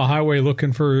running down the highway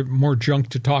looking for more junk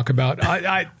to talk about.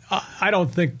 I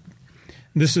don't think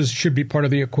this should be part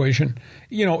of the equation.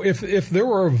 If there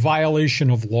were a violation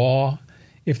of law,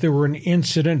 if there were an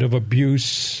incident of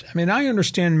abuse, I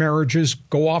understand marriages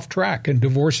go off track and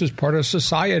divorce is part of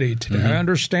society today. Mm-hmm. I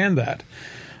understand that.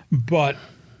 But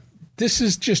this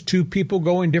is just two people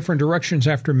going different directions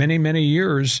after many, many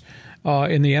years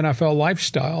in the NFL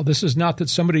lifestyle. This is not that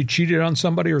somebody cheated on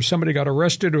somebody or somebody got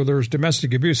arrested or there's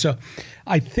domestic abuse. So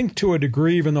I think to a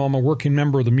degree, even though I'm a working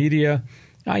member of the media,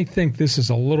 I think this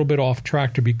is a little bit off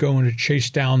track to be going to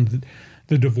chase down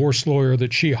the divorce lawyer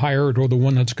that she hired or the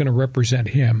one that's going to represent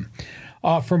him.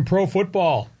 From pro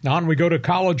football, on we go to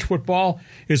college football.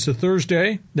 It's a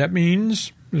Thursday. That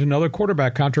means there's another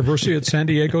quarterback controversy at San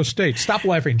Diego State. Stop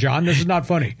laughing, John. This is not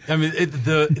funny.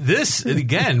 This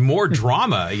again, more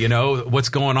drama. What's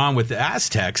going on with the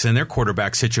Aztecs and their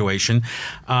quarterback situation.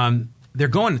 They're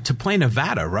going to play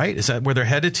Nevada, right? Is that where they're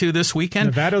headed to this weekend?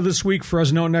 Nevada this week,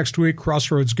 Fresno next week,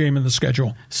 crossroads game in the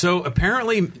schedule. So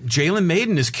apparently Jalen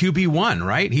Mayden is QB1,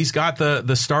 right? He's got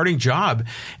the starting job.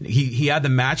 He had the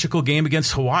magical game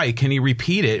against Hawaii. Can he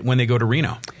repeat it when they go to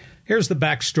Reno? Here's the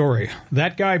backstory.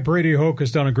 That guy, Brady Hoke,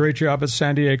 has done a great job at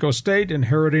San Diego State,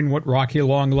 inheriting what Rocky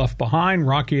Long left behind.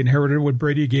 Rocky inherited what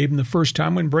Brady gave him the first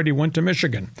time when Brady went to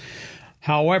Michigan.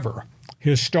 However,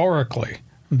 historically,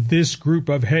 this group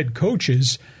of head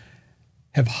coaches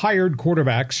have hired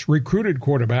quarterbacks, recruited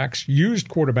quarterbacks, used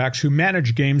quarterbacks who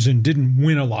managed games and didn't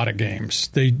win a lot of games.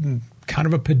 They kind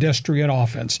of a pedestrian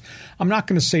offense. I'm not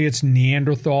going to say it's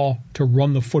Neanderthal to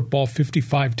run the football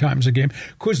 55 times a game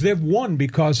because they've won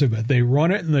because of it. They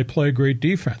run it and they play great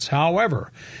defense.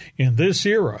 However, in this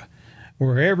era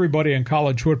where everybody in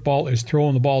college football is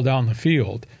throwing the ball down the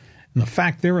field, and the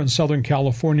fact they're in Southern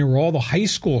California where all the high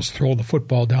schools throw the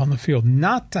football down the field,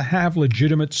 not to have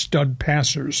legitimate stud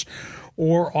passers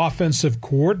or offensive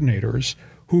coordinators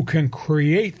who can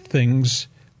create things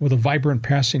with a vibrant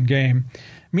passing game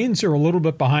means they're a little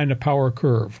bit behind the power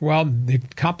curve. Well, they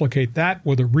complicate that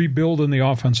with a rebuild in the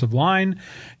offensive line.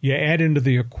 You add into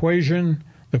the equation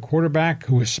the quarterback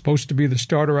who is supposed to be the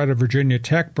starter out of Virginia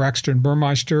Tech, Braxton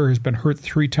Burmeister, has been hurt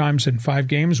 3 times in 5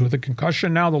 games with a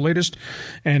concussion now, the latest,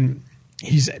 and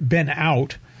he's been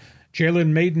out. Jalen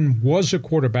Mayden was a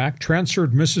quarterback,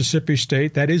 transferred Mississippi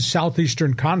State. That is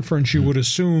Southeastern Conference. You would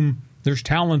assume there's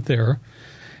talent there.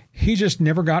 He just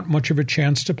never got much of a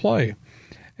chance to play.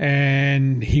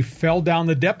 And he fell down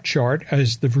the depth chart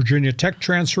as the Virginia Tech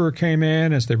transfer came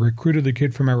in, as they recruited the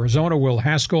kid from Arizona, Will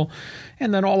Haskell.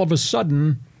 And then all of a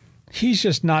sudden, he's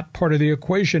just not part of the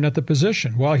equation at the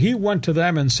position. Well, he went to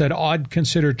them and said, I'd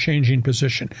consider changing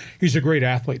position. He's a great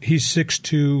athlete. He's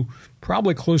 6'2",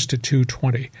 probably close to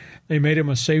 220. They made him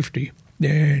a safety.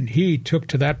 And he took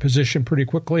to that position pretty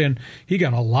quickly, and he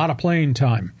got a lot of playing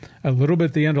time. A little bit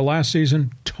at the end of last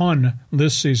season, ton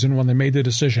this season when they made the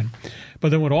decision.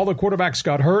 But then when all the quarterbacks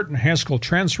got hurt and Haskell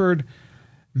transferred,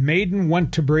 Mayden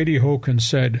went to Brady Hoke and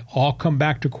said, I'll come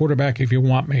back to quarterback if you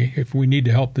want me, if we need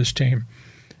to help this team.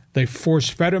 They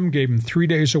force-fed him, gave him 3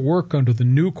 days of work under the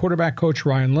new quarterback coach,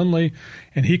 Ryan Lindley,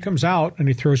 and he comes out and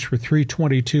he throws for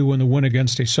 322 in the win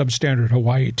against a substandard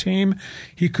Hawaii team.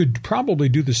 He could probably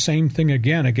do the same thing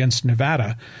again against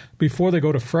Nevada before they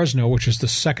go to Fresno, which is the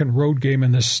second road game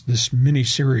in this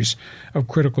mini-series of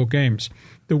critical games.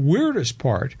 The weirdest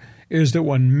part is that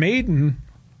when Mayden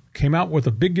came out with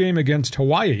a big game against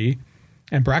Hawaii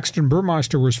and Braxton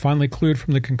Burmeister was finally cleared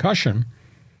from the concussion,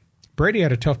 Brady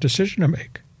had a tough decision to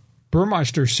make.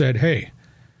 Burmeister said, hey,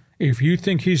 if you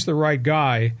think he's the right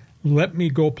guy, let me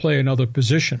go play another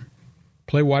position,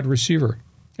 play wide receiver.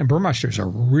 And Burmeister's a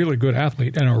really good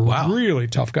athlete and a really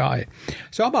tough guy.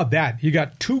 So how about that? You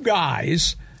got 2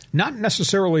 guys not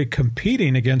necessarily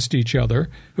competing against each other,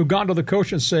 who've gone to the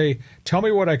coach and say, tell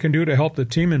me what I can do to help the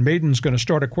team, and Maiden's going to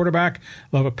start a quarterback.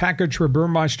 They'll have a package for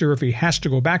Burmeister if he has to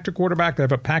go back to quarterback. They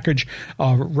have a package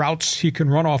of routes he can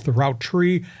run off the route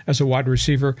tree as a wide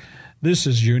receiver. This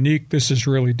is unique. This is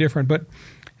really different. But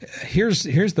here's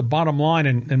the bottom line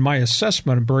in my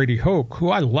assessment of Brady Hoke, who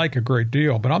I like a great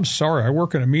deal, but I'm sorry, I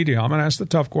work in the media. I'm going to ask the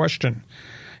tough question.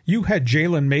 You had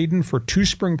Jalen Maiden for 2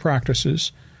 spring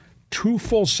practices, 2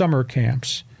 full summer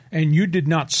camps, and you did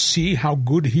not see how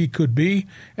good he could be,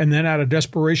 and then out of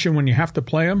desperation when you have to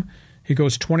play him, he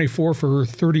goes 24 for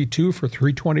 32 for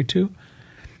 322.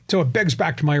 So it begs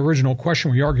back to my original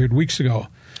question we argued weeks ago.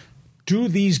 Do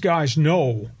these guys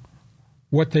know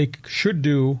what they should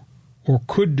do or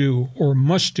could do or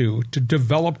must do to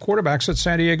develop quarterbacks at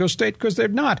San Diego State? Because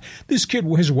they've not. This kid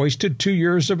has wasted 2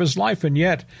 years of his life, and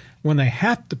yet when they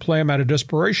have to play him out of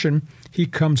desperation, he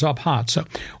comes up hot. So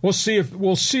we'll see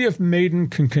if Maiden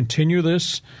can continue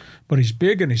this. But he's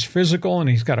big and he's physical and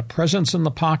he's got a presence in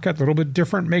the pocket, a little bit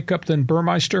different makeup than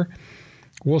Burmeister.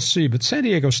 We'll see. But San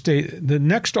Diego State, the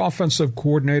next offensive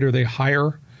coordinator they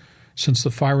hire since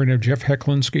the firing of Jeff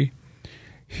Hecklinski,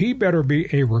 he better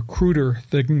be a recruiter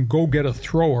that can go get a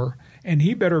thrower, and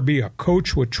he better be a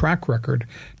coach with track record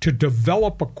to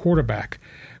develop a quarterback.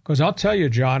 Because I'll tell you,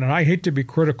 John, and I hate to be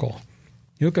critical,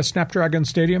 you look at Snapdragon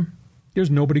Stadium,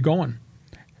 there's nobody going.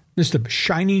 This is the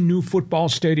shiny new football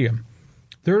stadium.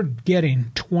 They're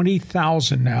getting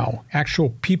 20,000 now,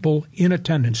 actual people in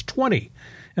attendance, 20.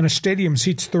 And a stadium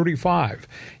seats 35.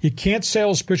 You can't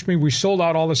sales pitch me, we sold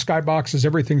out all the skyboxes,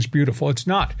 everything's beautiful. It's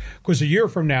not. Because a year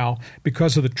from now,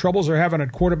 because of the troubles they're having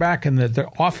at quarterback and the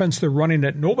offense they're running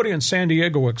that nobody in San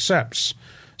Diego accepts,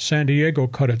 San Diego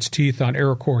cut its teeth on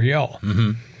Eric Coryell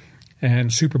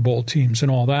and Super Bowl teams and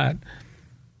all that.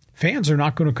 Fans are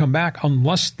not going to come back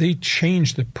unless they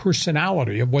change the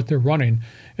personality of what they're running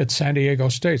at San Diego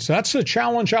State. So that's the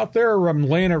challenge out there. I'm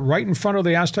laying it right in front of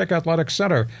the Aztec Athletic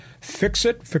Center. Fix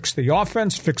it, fix the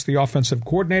offense, fix the offensive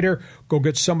coordinator, go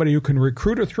get somebody who can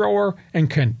recruit a thrower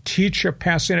and can teach a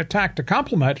passing attack to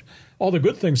complement all the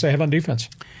good things they have on defense.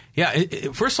 Yeah,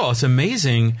 first of all, it's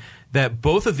amazing that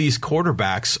both of these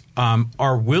quarterbacks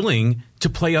are willing to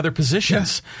play other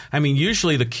positions. Yeah. I mean,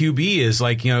 usually the QB is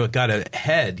like, got a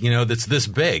head, that's this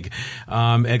big,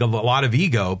 and a lot of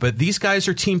ego. But these guys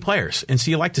are team players, and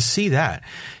so you like to see that.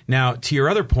 Now, to your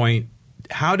other point,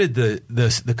 how did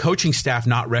the coaching staff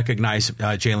not recognize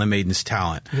Jalen Maiden's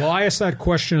talent? Well, I asked that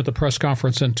question at the press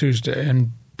conference on Tuesday,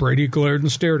 and Brady glared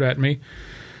and stared at me.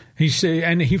 He said,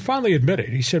 and he finally admitted,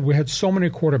 he said, we had so many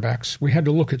quarterbacks. We had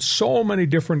to look at so many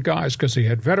different guys because they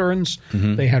had veterans,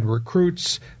 they had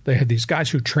recruits, they had these guys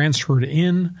who transferred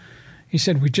in. He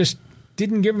said, we just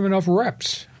didn't give them enough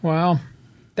reps. Well,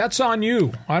 that's on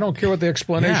you. I don't care what the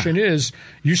explanation is.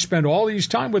 You spend all these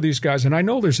time with these guys, and I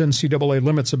know there's NCAA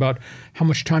limits about how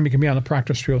much time you can be on the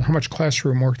practice field, how much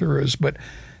classroom work there is. But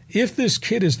if this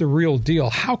kid is the real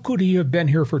deal, how could he have been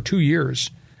here for 2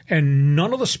 years? And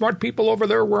none of the smart people over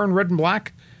there wearing red and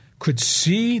black could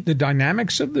see the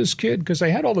dynamics of this kid because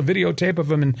they had all the videotape of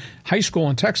him in high school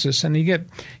in Texas, and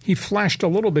he flashed a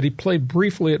little bit. He played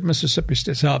briefly at Mississippi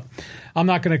State. So I'm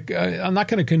not going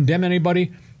to condemn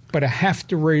anybody, but I have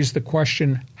to raise the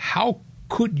question: how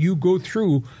could you go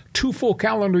through 2 full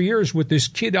calendar years with this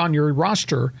kid on your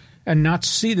roster and not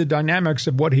see the dynamics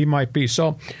of what he might be?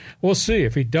 So we'll see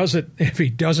if he does it. If he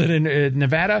does it in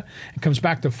Nevada and comes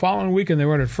back the following week and they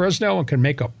run at Fresno and can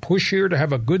make a push here to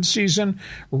have a good season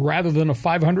rather than a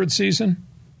 500 season.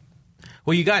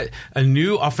 Well, you got a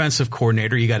new offensive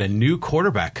coordinator, you got a new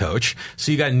quarterback coach,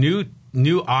 so you got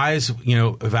new eyes,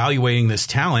 evaluating this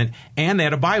talent, and they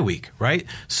had a bye week, right?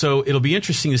 So it'll be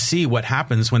interesting to see what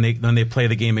happens when they play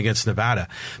the game against Nevada.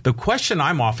 The question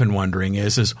I'm often wondering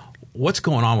is what's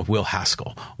going on with Will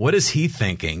Haskell? What is he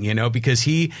thinking? Because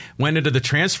he went into the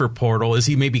transfer portal. Is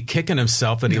he maybe kicking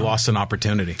himself that he lost an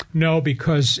opportunity? No,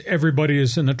 because everybody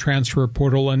is in the transfer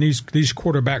portal, and these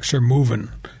quarterbacks are moving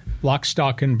lock,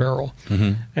 stock, and barrel.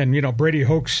 And, Brady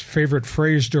Hoke's favorite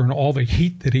phrase during all the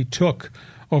heat that he took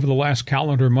over the last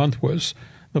calendar month was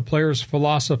the player's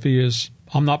philosophy is,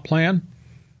 I'm not playing,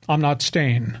 I'm not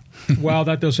staying. Well,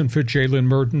 that doesn't fit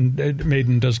Jalen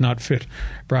Maiden, does not fit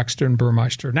Braxton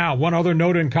Burmeister. Now, one other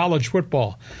note in college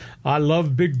football. I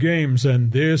love big games,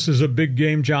 and this is a big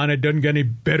game, John. It doesn't get any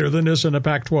better than this in the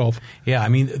Pac-12. Yeah, I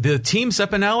mean, the teams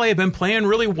up in L.A. have been playing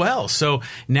really well. So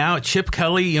now Chip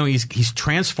Kelly, he's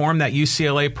transformed that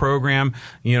UCLA program.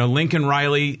 Lincoln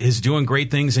Riley is doing great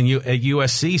things at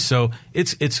USC. So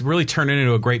it's really turning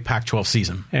into a great Pac-12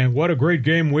 season. And what a great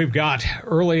game we've got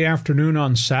early afternoon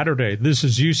on Saturday. This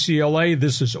is UCLA.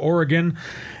 This is Oregon.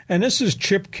 And this is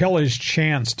Chip Kelly's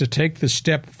chance to take the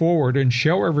step forward and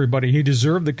show everybody he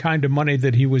deserved the kind of money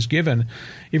that he was given,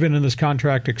 even in this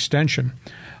contract extension.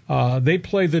 They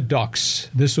play the Ducks.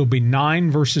 This will be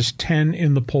 9 versus 10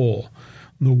 in the poll.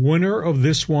 The winner of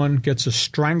this one gets a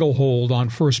stranglehold on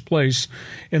first place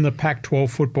in the Pac-12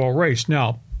 football race.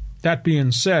 Now, that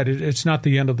being said, it's not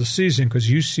the end of the season because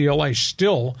UCLA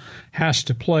still has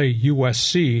to play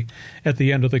USC at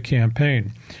the end of the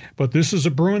campaign. But this is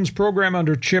a Bruins program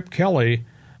under Chip Kelly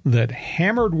that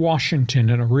hammered Washington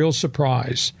in a real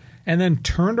surprise and then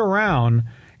turned around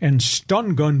and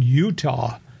stun-gunned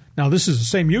Utah. Now, this is the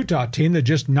same Utah team that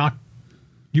just knocked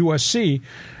USC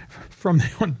from the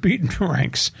unbeaten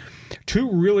ranks. Two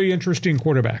really interesting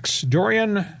quarterbacks.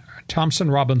 Dorian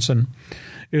Thompson-Robinson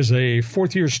is a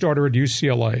fourth-year starter at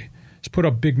UCLA. He's put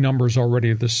up big numbers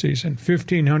already this season.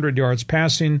 1,500 yards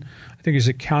passing. I think he's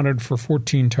accounted for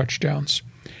 14 touchdowns.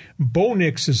 Bo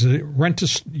Nix is a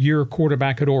rent-a-year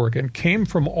quarterback at Oregon. Came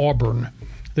from Auburn.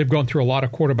 They've gone through a lot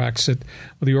of quarterbacks with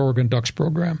the Oregon Ducks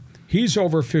program. He's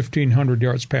over 1,500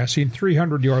 yards passing,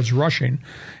 300 yards rushing.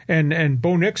 And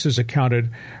Bo Nix has accounted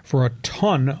for a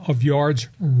ton of yards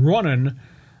running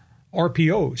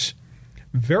RPOs.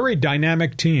 Very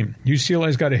dynamic team.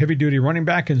 UCLA's got a heavy-duty running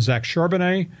back in Zach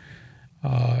Charbonnet.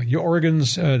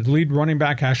 Oregon's lead running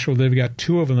back, actually, they've got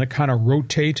two of them that kind of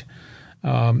rotate,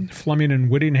 Fleming and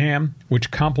Whittingham,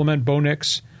 which complement Bo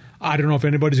Nix. I don't know if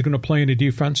anybody's going to play any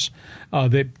defense.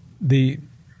 The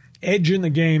edge in the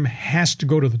game has to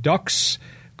go to the Ducks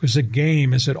because the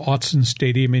game is at Autzen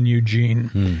Stadium in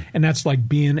Eugene. And that's like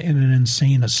being in an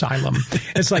insane asylum.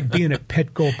 It's like being at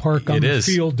Petco Park on the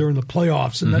field during the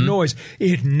playoffs. And the noise,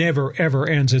 it never, ever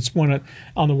ends. It's one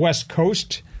on the West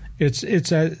Coast. It's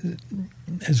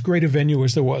as great a venue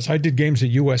as there was. I did games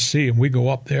at USC, and we go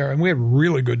up there, and we had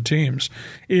really good teams.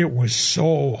 It was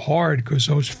so hard because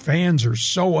those fans are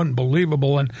so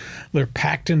unbelievable, and they're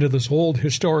packed into this old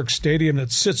historic stadium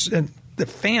that sits, and the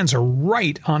fans are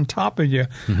right on top of you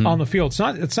on the field.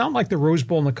 It's not like the Rose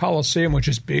Bowl and the Coliseum, which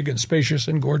is big and spacious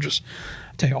and gorgeous.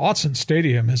 I tell you, Autzen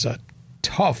Stadium is a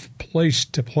tough place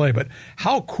to play, but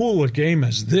how cool a game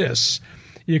is this?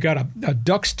 You got a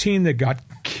Ducks team that got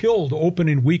killed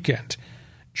opening weekend.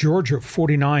 Georgia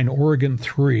 49, Oregon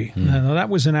 3. Now, that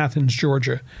was in Athens,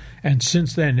 Georgia. And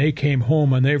since then, they came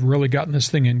home, and they've really gotten this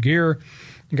thing in gear.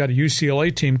 You got a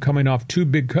UCLA team coming off two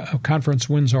big conference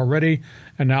wins already,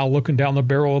 and now looking down the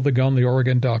barrel of the gun, the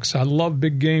Oregon Ducks. I love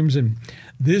big games, and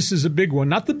this is a big one.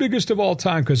 Not the biggest of all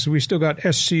time because we still got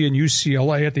SC and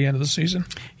UCLA at the end of the season.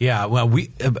 Yeah, well,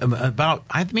 we about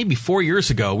maybe 4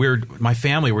 years ago, my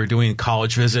family were doing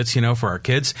college visits, for our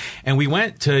kids, and we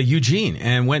went to Eugene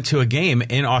and went to a game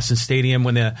in Autzen Stadium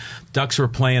when the Ducks were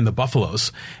playing the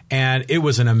Buffaloes, and it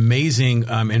was an amazing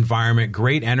environment,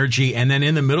 great energy. And then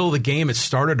in the middle of the game, it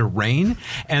started to rain,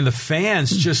 and the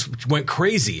fans just went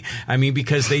crazy. I mean,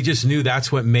 because they just knew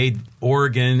that's what made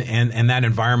Oregon and that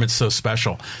environment so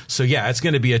special. So, yeah, it's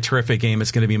going to be a terrific game.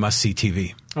 It's going to be must-see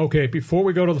TV. Okay, before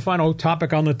we go to the final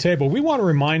topic on the table, we want to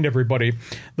remind everybody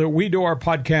that we do our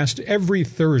podcast every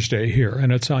Thursday here,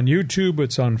 and it's on YouTube,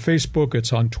 it's on Facebook,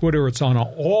 it's on Twitter, it's on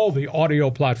all the audio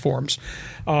platforms.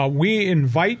 We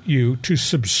invite you to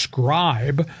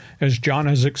subscribe, as John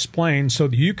has explained, so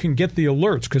that you can get the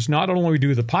alerts, because not only do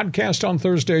we do the podcast on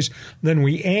Thursdays, then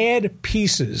we add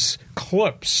pieces,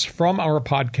 clips from our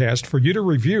podcast for you to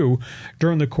review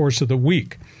during the course of the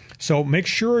week. So make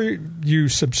sure you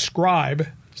subscribe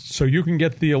so you can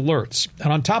get the alerts.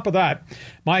 And on top of that,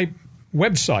 my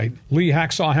website,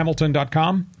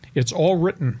 LeeHacksawHamilton.com, it's all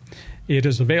written. It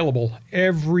is available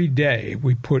every day.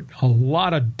 We put a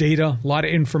lot of data, a lot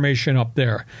of information up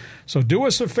there. So do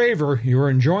us a favor. You're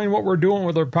enjoying what we're doing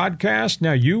with our podcast.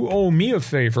 Now you owe me a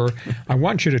favor. I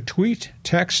want you to tweet,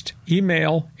 text,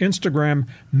 email, Instagram,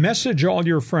 message all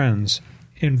your friends.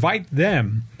 Invite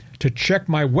them to check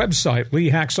my website,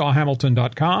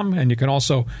 LeeHacksawHamilton.com, and you can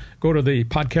also go to the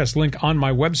podcast link on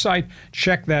my website.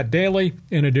 Check that daily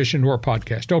in addition to our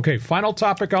podcast. Okay, final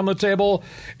topic on the table.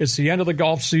 It's the end of the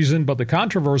golf season, but the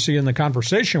controversy and the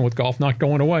conversation with golf not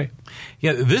going away.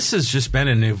 Yeah, this has just been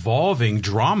an evolving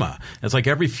drama. It's like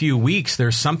every few weeks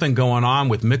there's something going on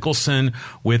with Mickelson,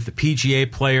 with the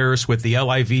PGA players, with the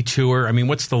LIV Tour. I mean,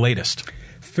 what's the latest?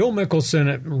 Phil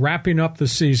Mickelson wrapping up the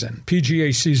season.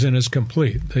 PGA season is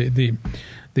complete. The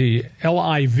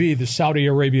LIV, the Saudi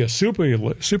Arabia Super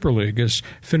League, is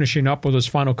finishing up with his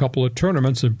final couple of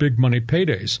tournaments of big money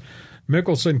paydays.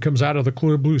 Mickelson comes out of the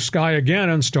clear blue sky again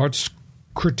and starts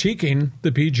critiquing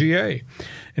the PGA.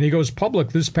 And he goes public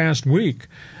this past week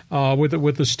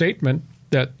with the statement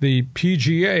that the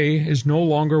PGA is no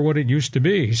longer what it used to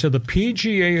be. He said the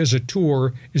PGA as a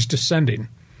tour is descending.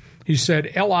 He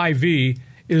said LIV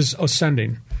is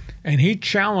ascending. And he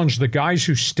challenged the guys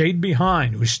who stayed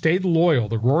behind, who stayed loyal,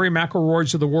 the Rory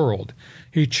McIlroys of the world.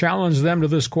 He challenged them to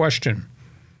this question.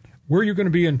 Where are you going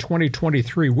to be in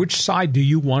 2023? Which side do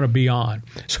you want to be on?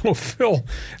 So Phil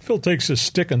takes his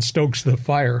stick and stokes the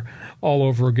fire all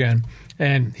over again.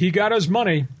 And he got his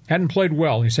money, hadn't played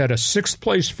well. He's had a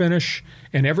 6th-place finish,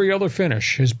 and every other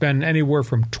finish has been anywhere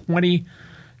from 20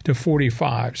 to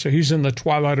 45. So he's in the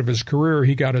twilight of his career.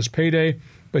 He got his payday,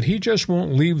 but he just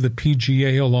won't leave the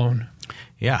PGA alone.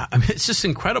 Yeah, I mean, it's just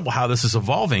incredible how this is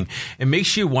evolving. It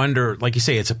makes you wonder, like you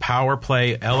say, it's a power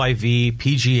play, LIV,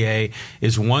 PGA.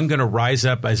 Is one going to rise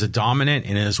up as a dominant,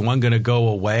 and is one going to go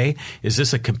away? Is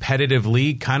this a competitive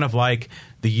league, kind of like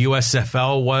the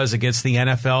USFL was against the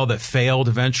NFL that failed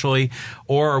eventually?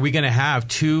 Or are we going to have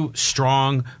two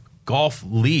strong golf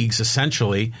leagues,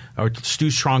 essentially, or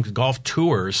two strong golf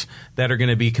tours that are going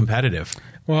to be competitive?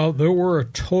 Well, there were a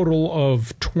total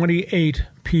of 28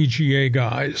 PGA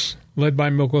guys, led by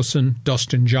Mickelson,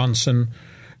 Dustin Johnson,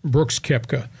 Brooks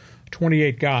Koepka.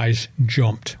 28 guys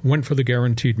jumped, went for the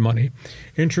guaranteed money.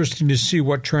 Interesting to see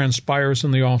what transpires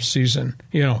in the offseason.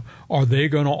 You know, are they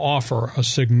going to offer a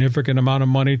significant amount of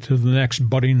money to the next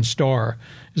budding star?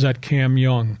 Is that Cam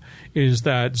Young? Is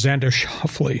that Xander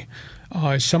Schauffele?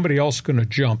 Is somebody else going to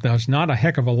jump? Now, it's not a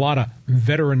heck of a lot of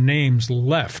veteran names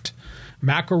left.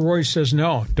 McIlroy says,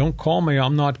 no, don't call me,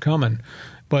 I'm not coming.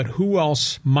 But who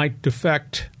else might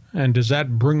defect, and does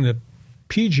that bring the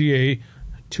PGA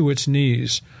to its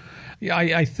knees?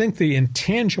 I think the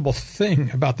intangible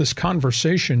thing about this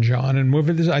conversation, John, and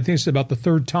I think it's about the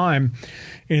third time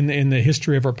in the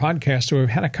history of our podcast where we've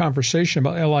had a conversation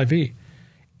about LIV.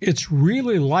 It's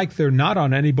really like they're not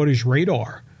on anybody's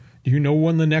radar. Do you know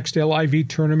when the next LIV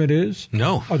tournament is?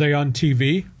 No. Are they on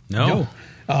TV? No.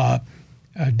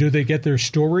 Do they get their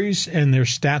stories and their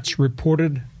stats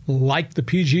reported like the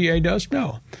PGA does?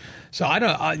 No. So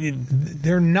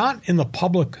they're not in the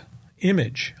public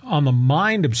image, on the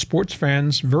mind of sports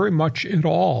fans very much at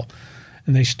all.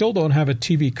 And they still don't have a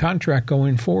TV contract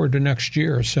going forward to next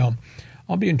year. So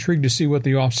I'll be intrigued to see what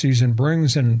the offseason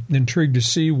brings and intrigued to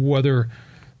see whether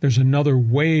there's another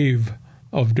wave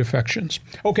of defections.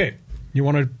 Okay, you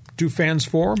want to do Fans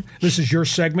Forum? This is your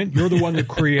segment. You're the one that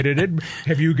created it.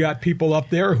 Have you got people up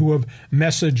there who have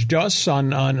messaged us on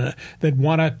that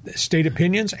want to state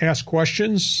opinions, ask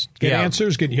questions, get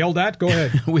answers, get yelled at? Go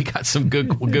ahead. We got some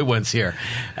good ones here.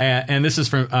 And this is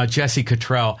from Jesse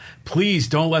Cottrell. Please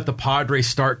don't let the Padres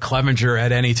start Clevenger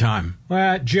at any time.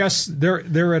 Jess,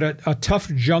 they're at a tough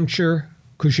juncture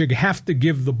because you have to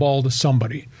give the ball to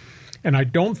somebody. And I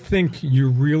don't think you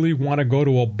really want to go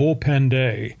to a bullpen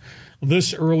day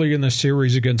this early in the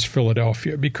series against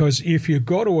Philadelphia, because if you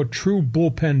go to a true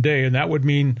bullpen day, and that would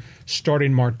mean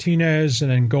starting Martinez and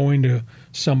then going to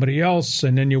somebody else,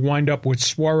 and then you wind up with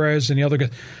Suarez and the other guys,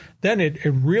 then it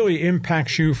really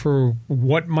impacts you for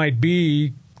what might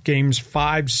be games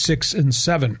 5, 6, and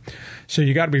 7. So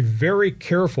you got to be very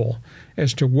careful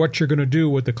as to what you're going to do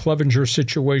with the Clevenger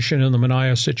situation and the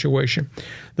Manaea situation.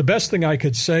 The best thing I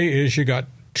could say is you got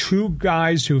two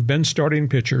guys who've been starting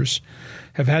pitchers,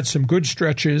 have had some good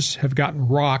stretches, have gotten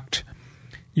rocked.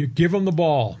 You give them the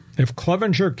ball. If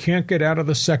Clevenger can't get out of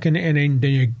the second inning,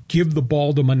 then you give the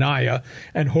ball to Manaea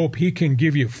and hope he can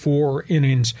give you 4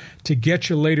 innings to get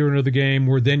you later into the game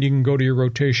where then you can go to your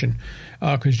rotation.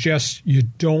 Because, Jess, you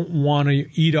don't want to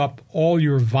eat up all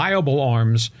your viable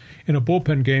arms in a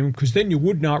bullpen game, because then you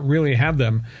would not really have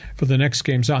them for the next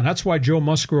games on. That's why Joe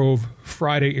Musgrove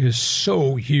Friday is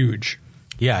so huge.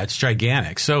 Yeah, it's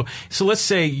gigantic. So let's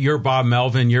say you're Bob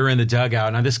Melvin, you're in the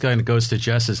dugout. Now this kind of goes to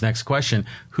Jess's next question.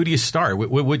 Who do you start?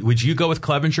 Would you go with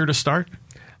Clevenger to start?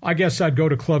 I guess I'd go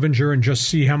to Clevenger and just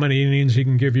see how many innings he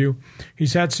can give you.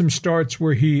 He's had some starts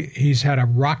where he's had a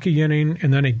rocky inning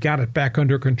and then he got it back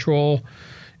under control.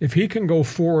 If he can go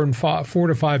 4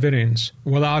 to 5 innings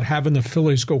without having the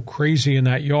Phillies go crazy in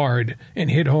that yard and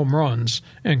hit home runs,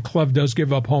 and Clev does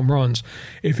give up home runs,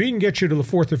 if he can get you to the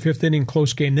 4th or 5th inning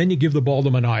close game, then you give the ball to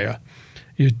Manaea.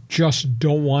 You just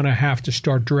don't want to have to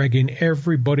start dragging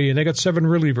everybody, and they got 7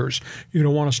 relievers. You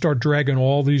don't want to start dragging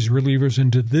all these relievers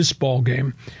into this ball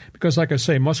game because, like I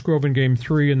say, Musgrove in Game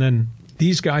 3 and then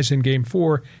these guys in Game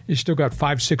 4, you still got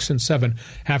 5, 6, and 7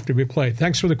 have to be played.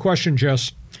 Thanks for the question,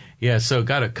 Jess. Yeah, so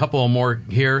got a couple more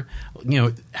here.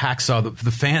 Hacksaw,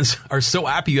 the fans are so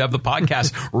happy you have the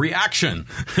podcast reaction.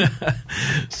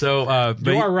 So,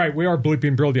 you are right. We are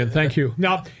bleeping brilliant. Thank you.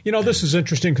 Now, this is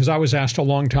interesting because I was asked a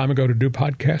long time ago to do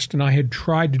podcast, and I had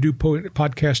tried to do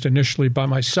podcast initially by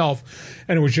myself,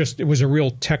 and it was a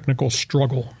real technical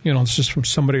struggle. This is from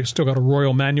somebody who's still got a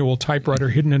Royal manual typewriter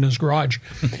hidden in his garage.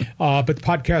 But the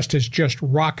podcast has just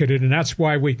rocketed, and that's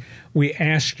why we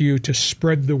ask you to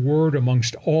spread the word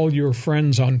amongst all your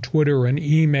friends on Twitter and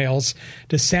emails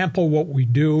to sample what we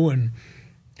do. And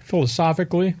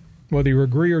philosophically, whether you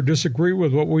agree or disagree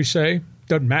with what we say,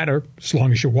 doesn't matter as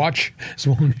long as you watch, as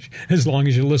long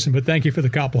as you listen. But thank you for the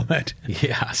compliment.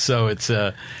 Yeah, so it's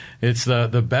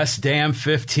the best damn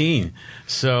 15.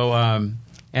 So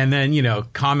and then,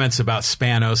 comments about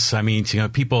Spanos. I mean,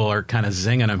 people are kind of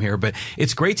zinging them here, but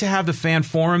it's great to have the fan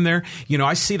forum there.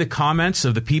 I see the comments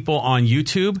of the people on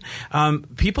YouTube.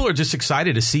 People are just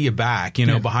excited to see you back,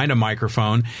 behind a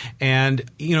microphone. And,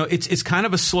 it's kind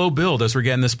of a slow build as we're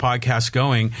getting this podcast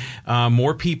going.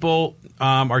 More people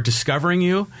are discovering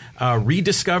you,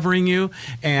 rediscovering you.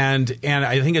 And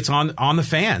I think it's on the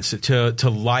fans to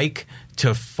like,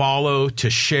 to follow,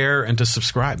 to share, and to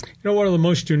subscribe. One of the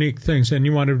most unique things, and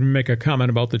you wanted to make a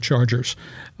comment about the Chargers.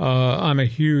 I'm a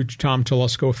huge Tom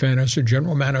Telesco fan as a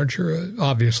general manager.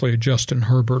 Obviously, Justin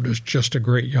Herbert is just a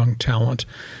great young talent.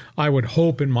 I would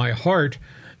hope in my heart,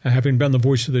 having been the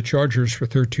voice of the Chargers for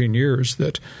 13 years,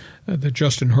 that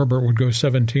Justin Herbert would go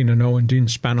 17-0 and Dean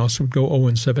Spanos would go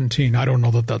 0-17. I don't know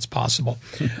that that's possible.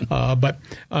 But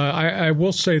I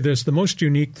will say this. The most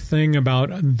unique thing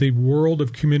about the world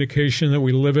of communication that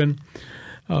we live in,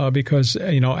 because,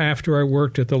 after I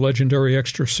worked at the legendary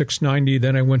Extra 690,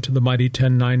 then I went to the mighty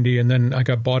 1090, and then I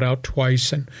got bought out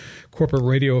twice, and corporate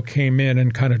radio came in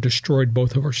and kind of destroyed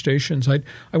both of our stations. I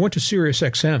went to Sirius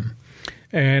XM.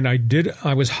 And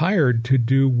I was hired to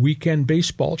do weekend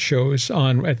baseball shows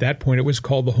on, at that point, it was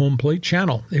called the Home Plate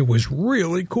Channel. It was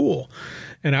really cool.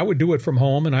 And I would do it from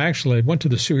home. And I actually went to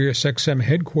the Sirius XM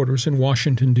headquarters in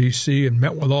Washington, D.C. and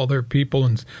met with all their people,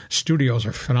 and studios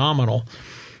are phenomenal.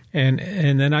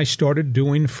 And then I started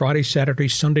doing Friday, Saturday,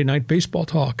 Sunday night baseball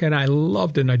talk. And I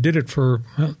loved it. And I did it for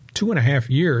 2.5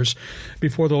 years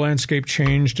before the landscape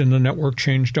changed and the network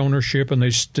changed ownership. And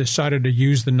they decided to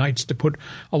use the nights to put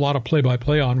a lot of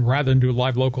play-by-play on rather than do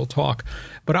live local talk.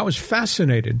 But I was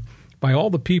fascinated by all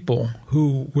the people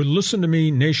who would listen to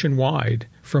me nationwide,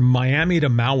 from Miami to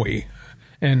Maui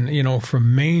and,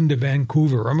 from Maine to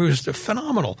Vancouver. I mean, it was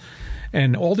phenomenal.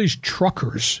 And all these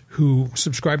truckers who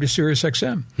subscribe to Sirius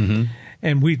XM. Mm-hmm.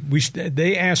 And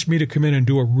they asked me to come in and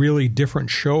do a really different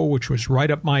show, which was right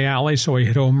up my alley, so I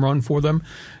hit a home run for them,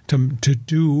 to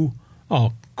do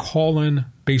a call-in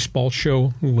baseball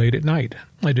show late at night.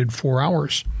 I did 4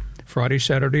 hours, Friday,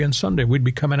 Saturday, and Sunday. We'd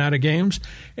be coming out of games,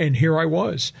 and here I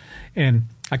was. And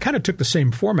I kind of took the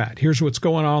same format. Here's what's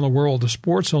going on in the world of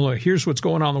sports. Here's what's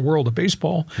going on in the world of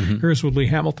baseball. Mm-hmm. Here's what Lee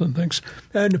Hamilton thinks.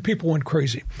 And the people went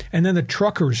crazy. And then the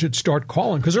truckers would start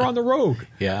calling because they're on the road.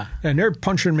 Yeah. And they're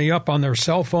punching me up on their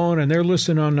cell phone, and they're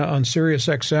listening on Sirius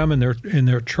XM in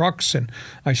their trucks. And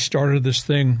I started this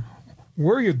thing,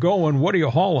 where are you going? What are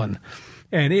you hauling?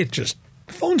 And it just,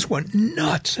 the phones went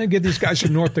nuts. I get these guys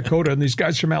from North Dakota and these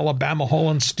guys from Alabama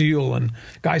hauling steel, and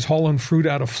guys hauling fruit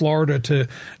out of Florida to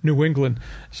New England.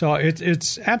 So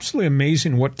it's absolutely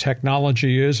amazing what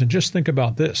technology is. And just think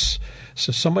about this.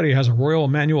 So somebody has a Royal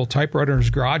manual typewriter in his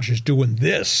garage, is doing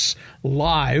this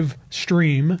live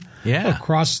stream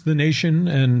across the nation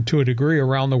and to a degree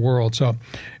around the world. So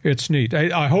it's neat.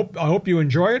 I hope you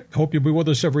enjoy it. Hope you'll be with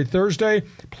us every Thursday.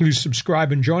 Please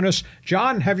subscribe and join us.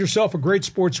 John, have yourself a great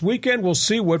sports weekend. We'll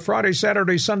see what Friday,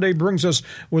 Saturday, Sunday brings us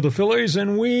with the Phillies,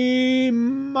 and we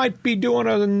might be doing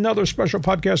another special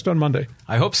podcast on Monday.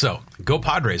 I hope so. Go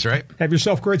Padres, right? Have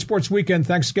yourself a great sports weekend.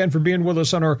 Thanks again for being with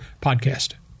us on our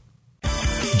podcast.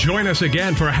 Join us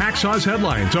again for Hacksaw's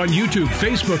Headlines on YouTube,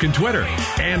 Facebook, and Twitter.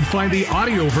 And find the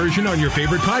audio version on your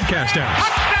favorite podcast apps.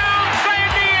 Touchdown,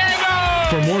 San Diego!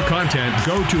 For more content,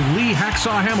 go to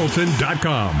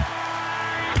LeeHacksawHamilton.com.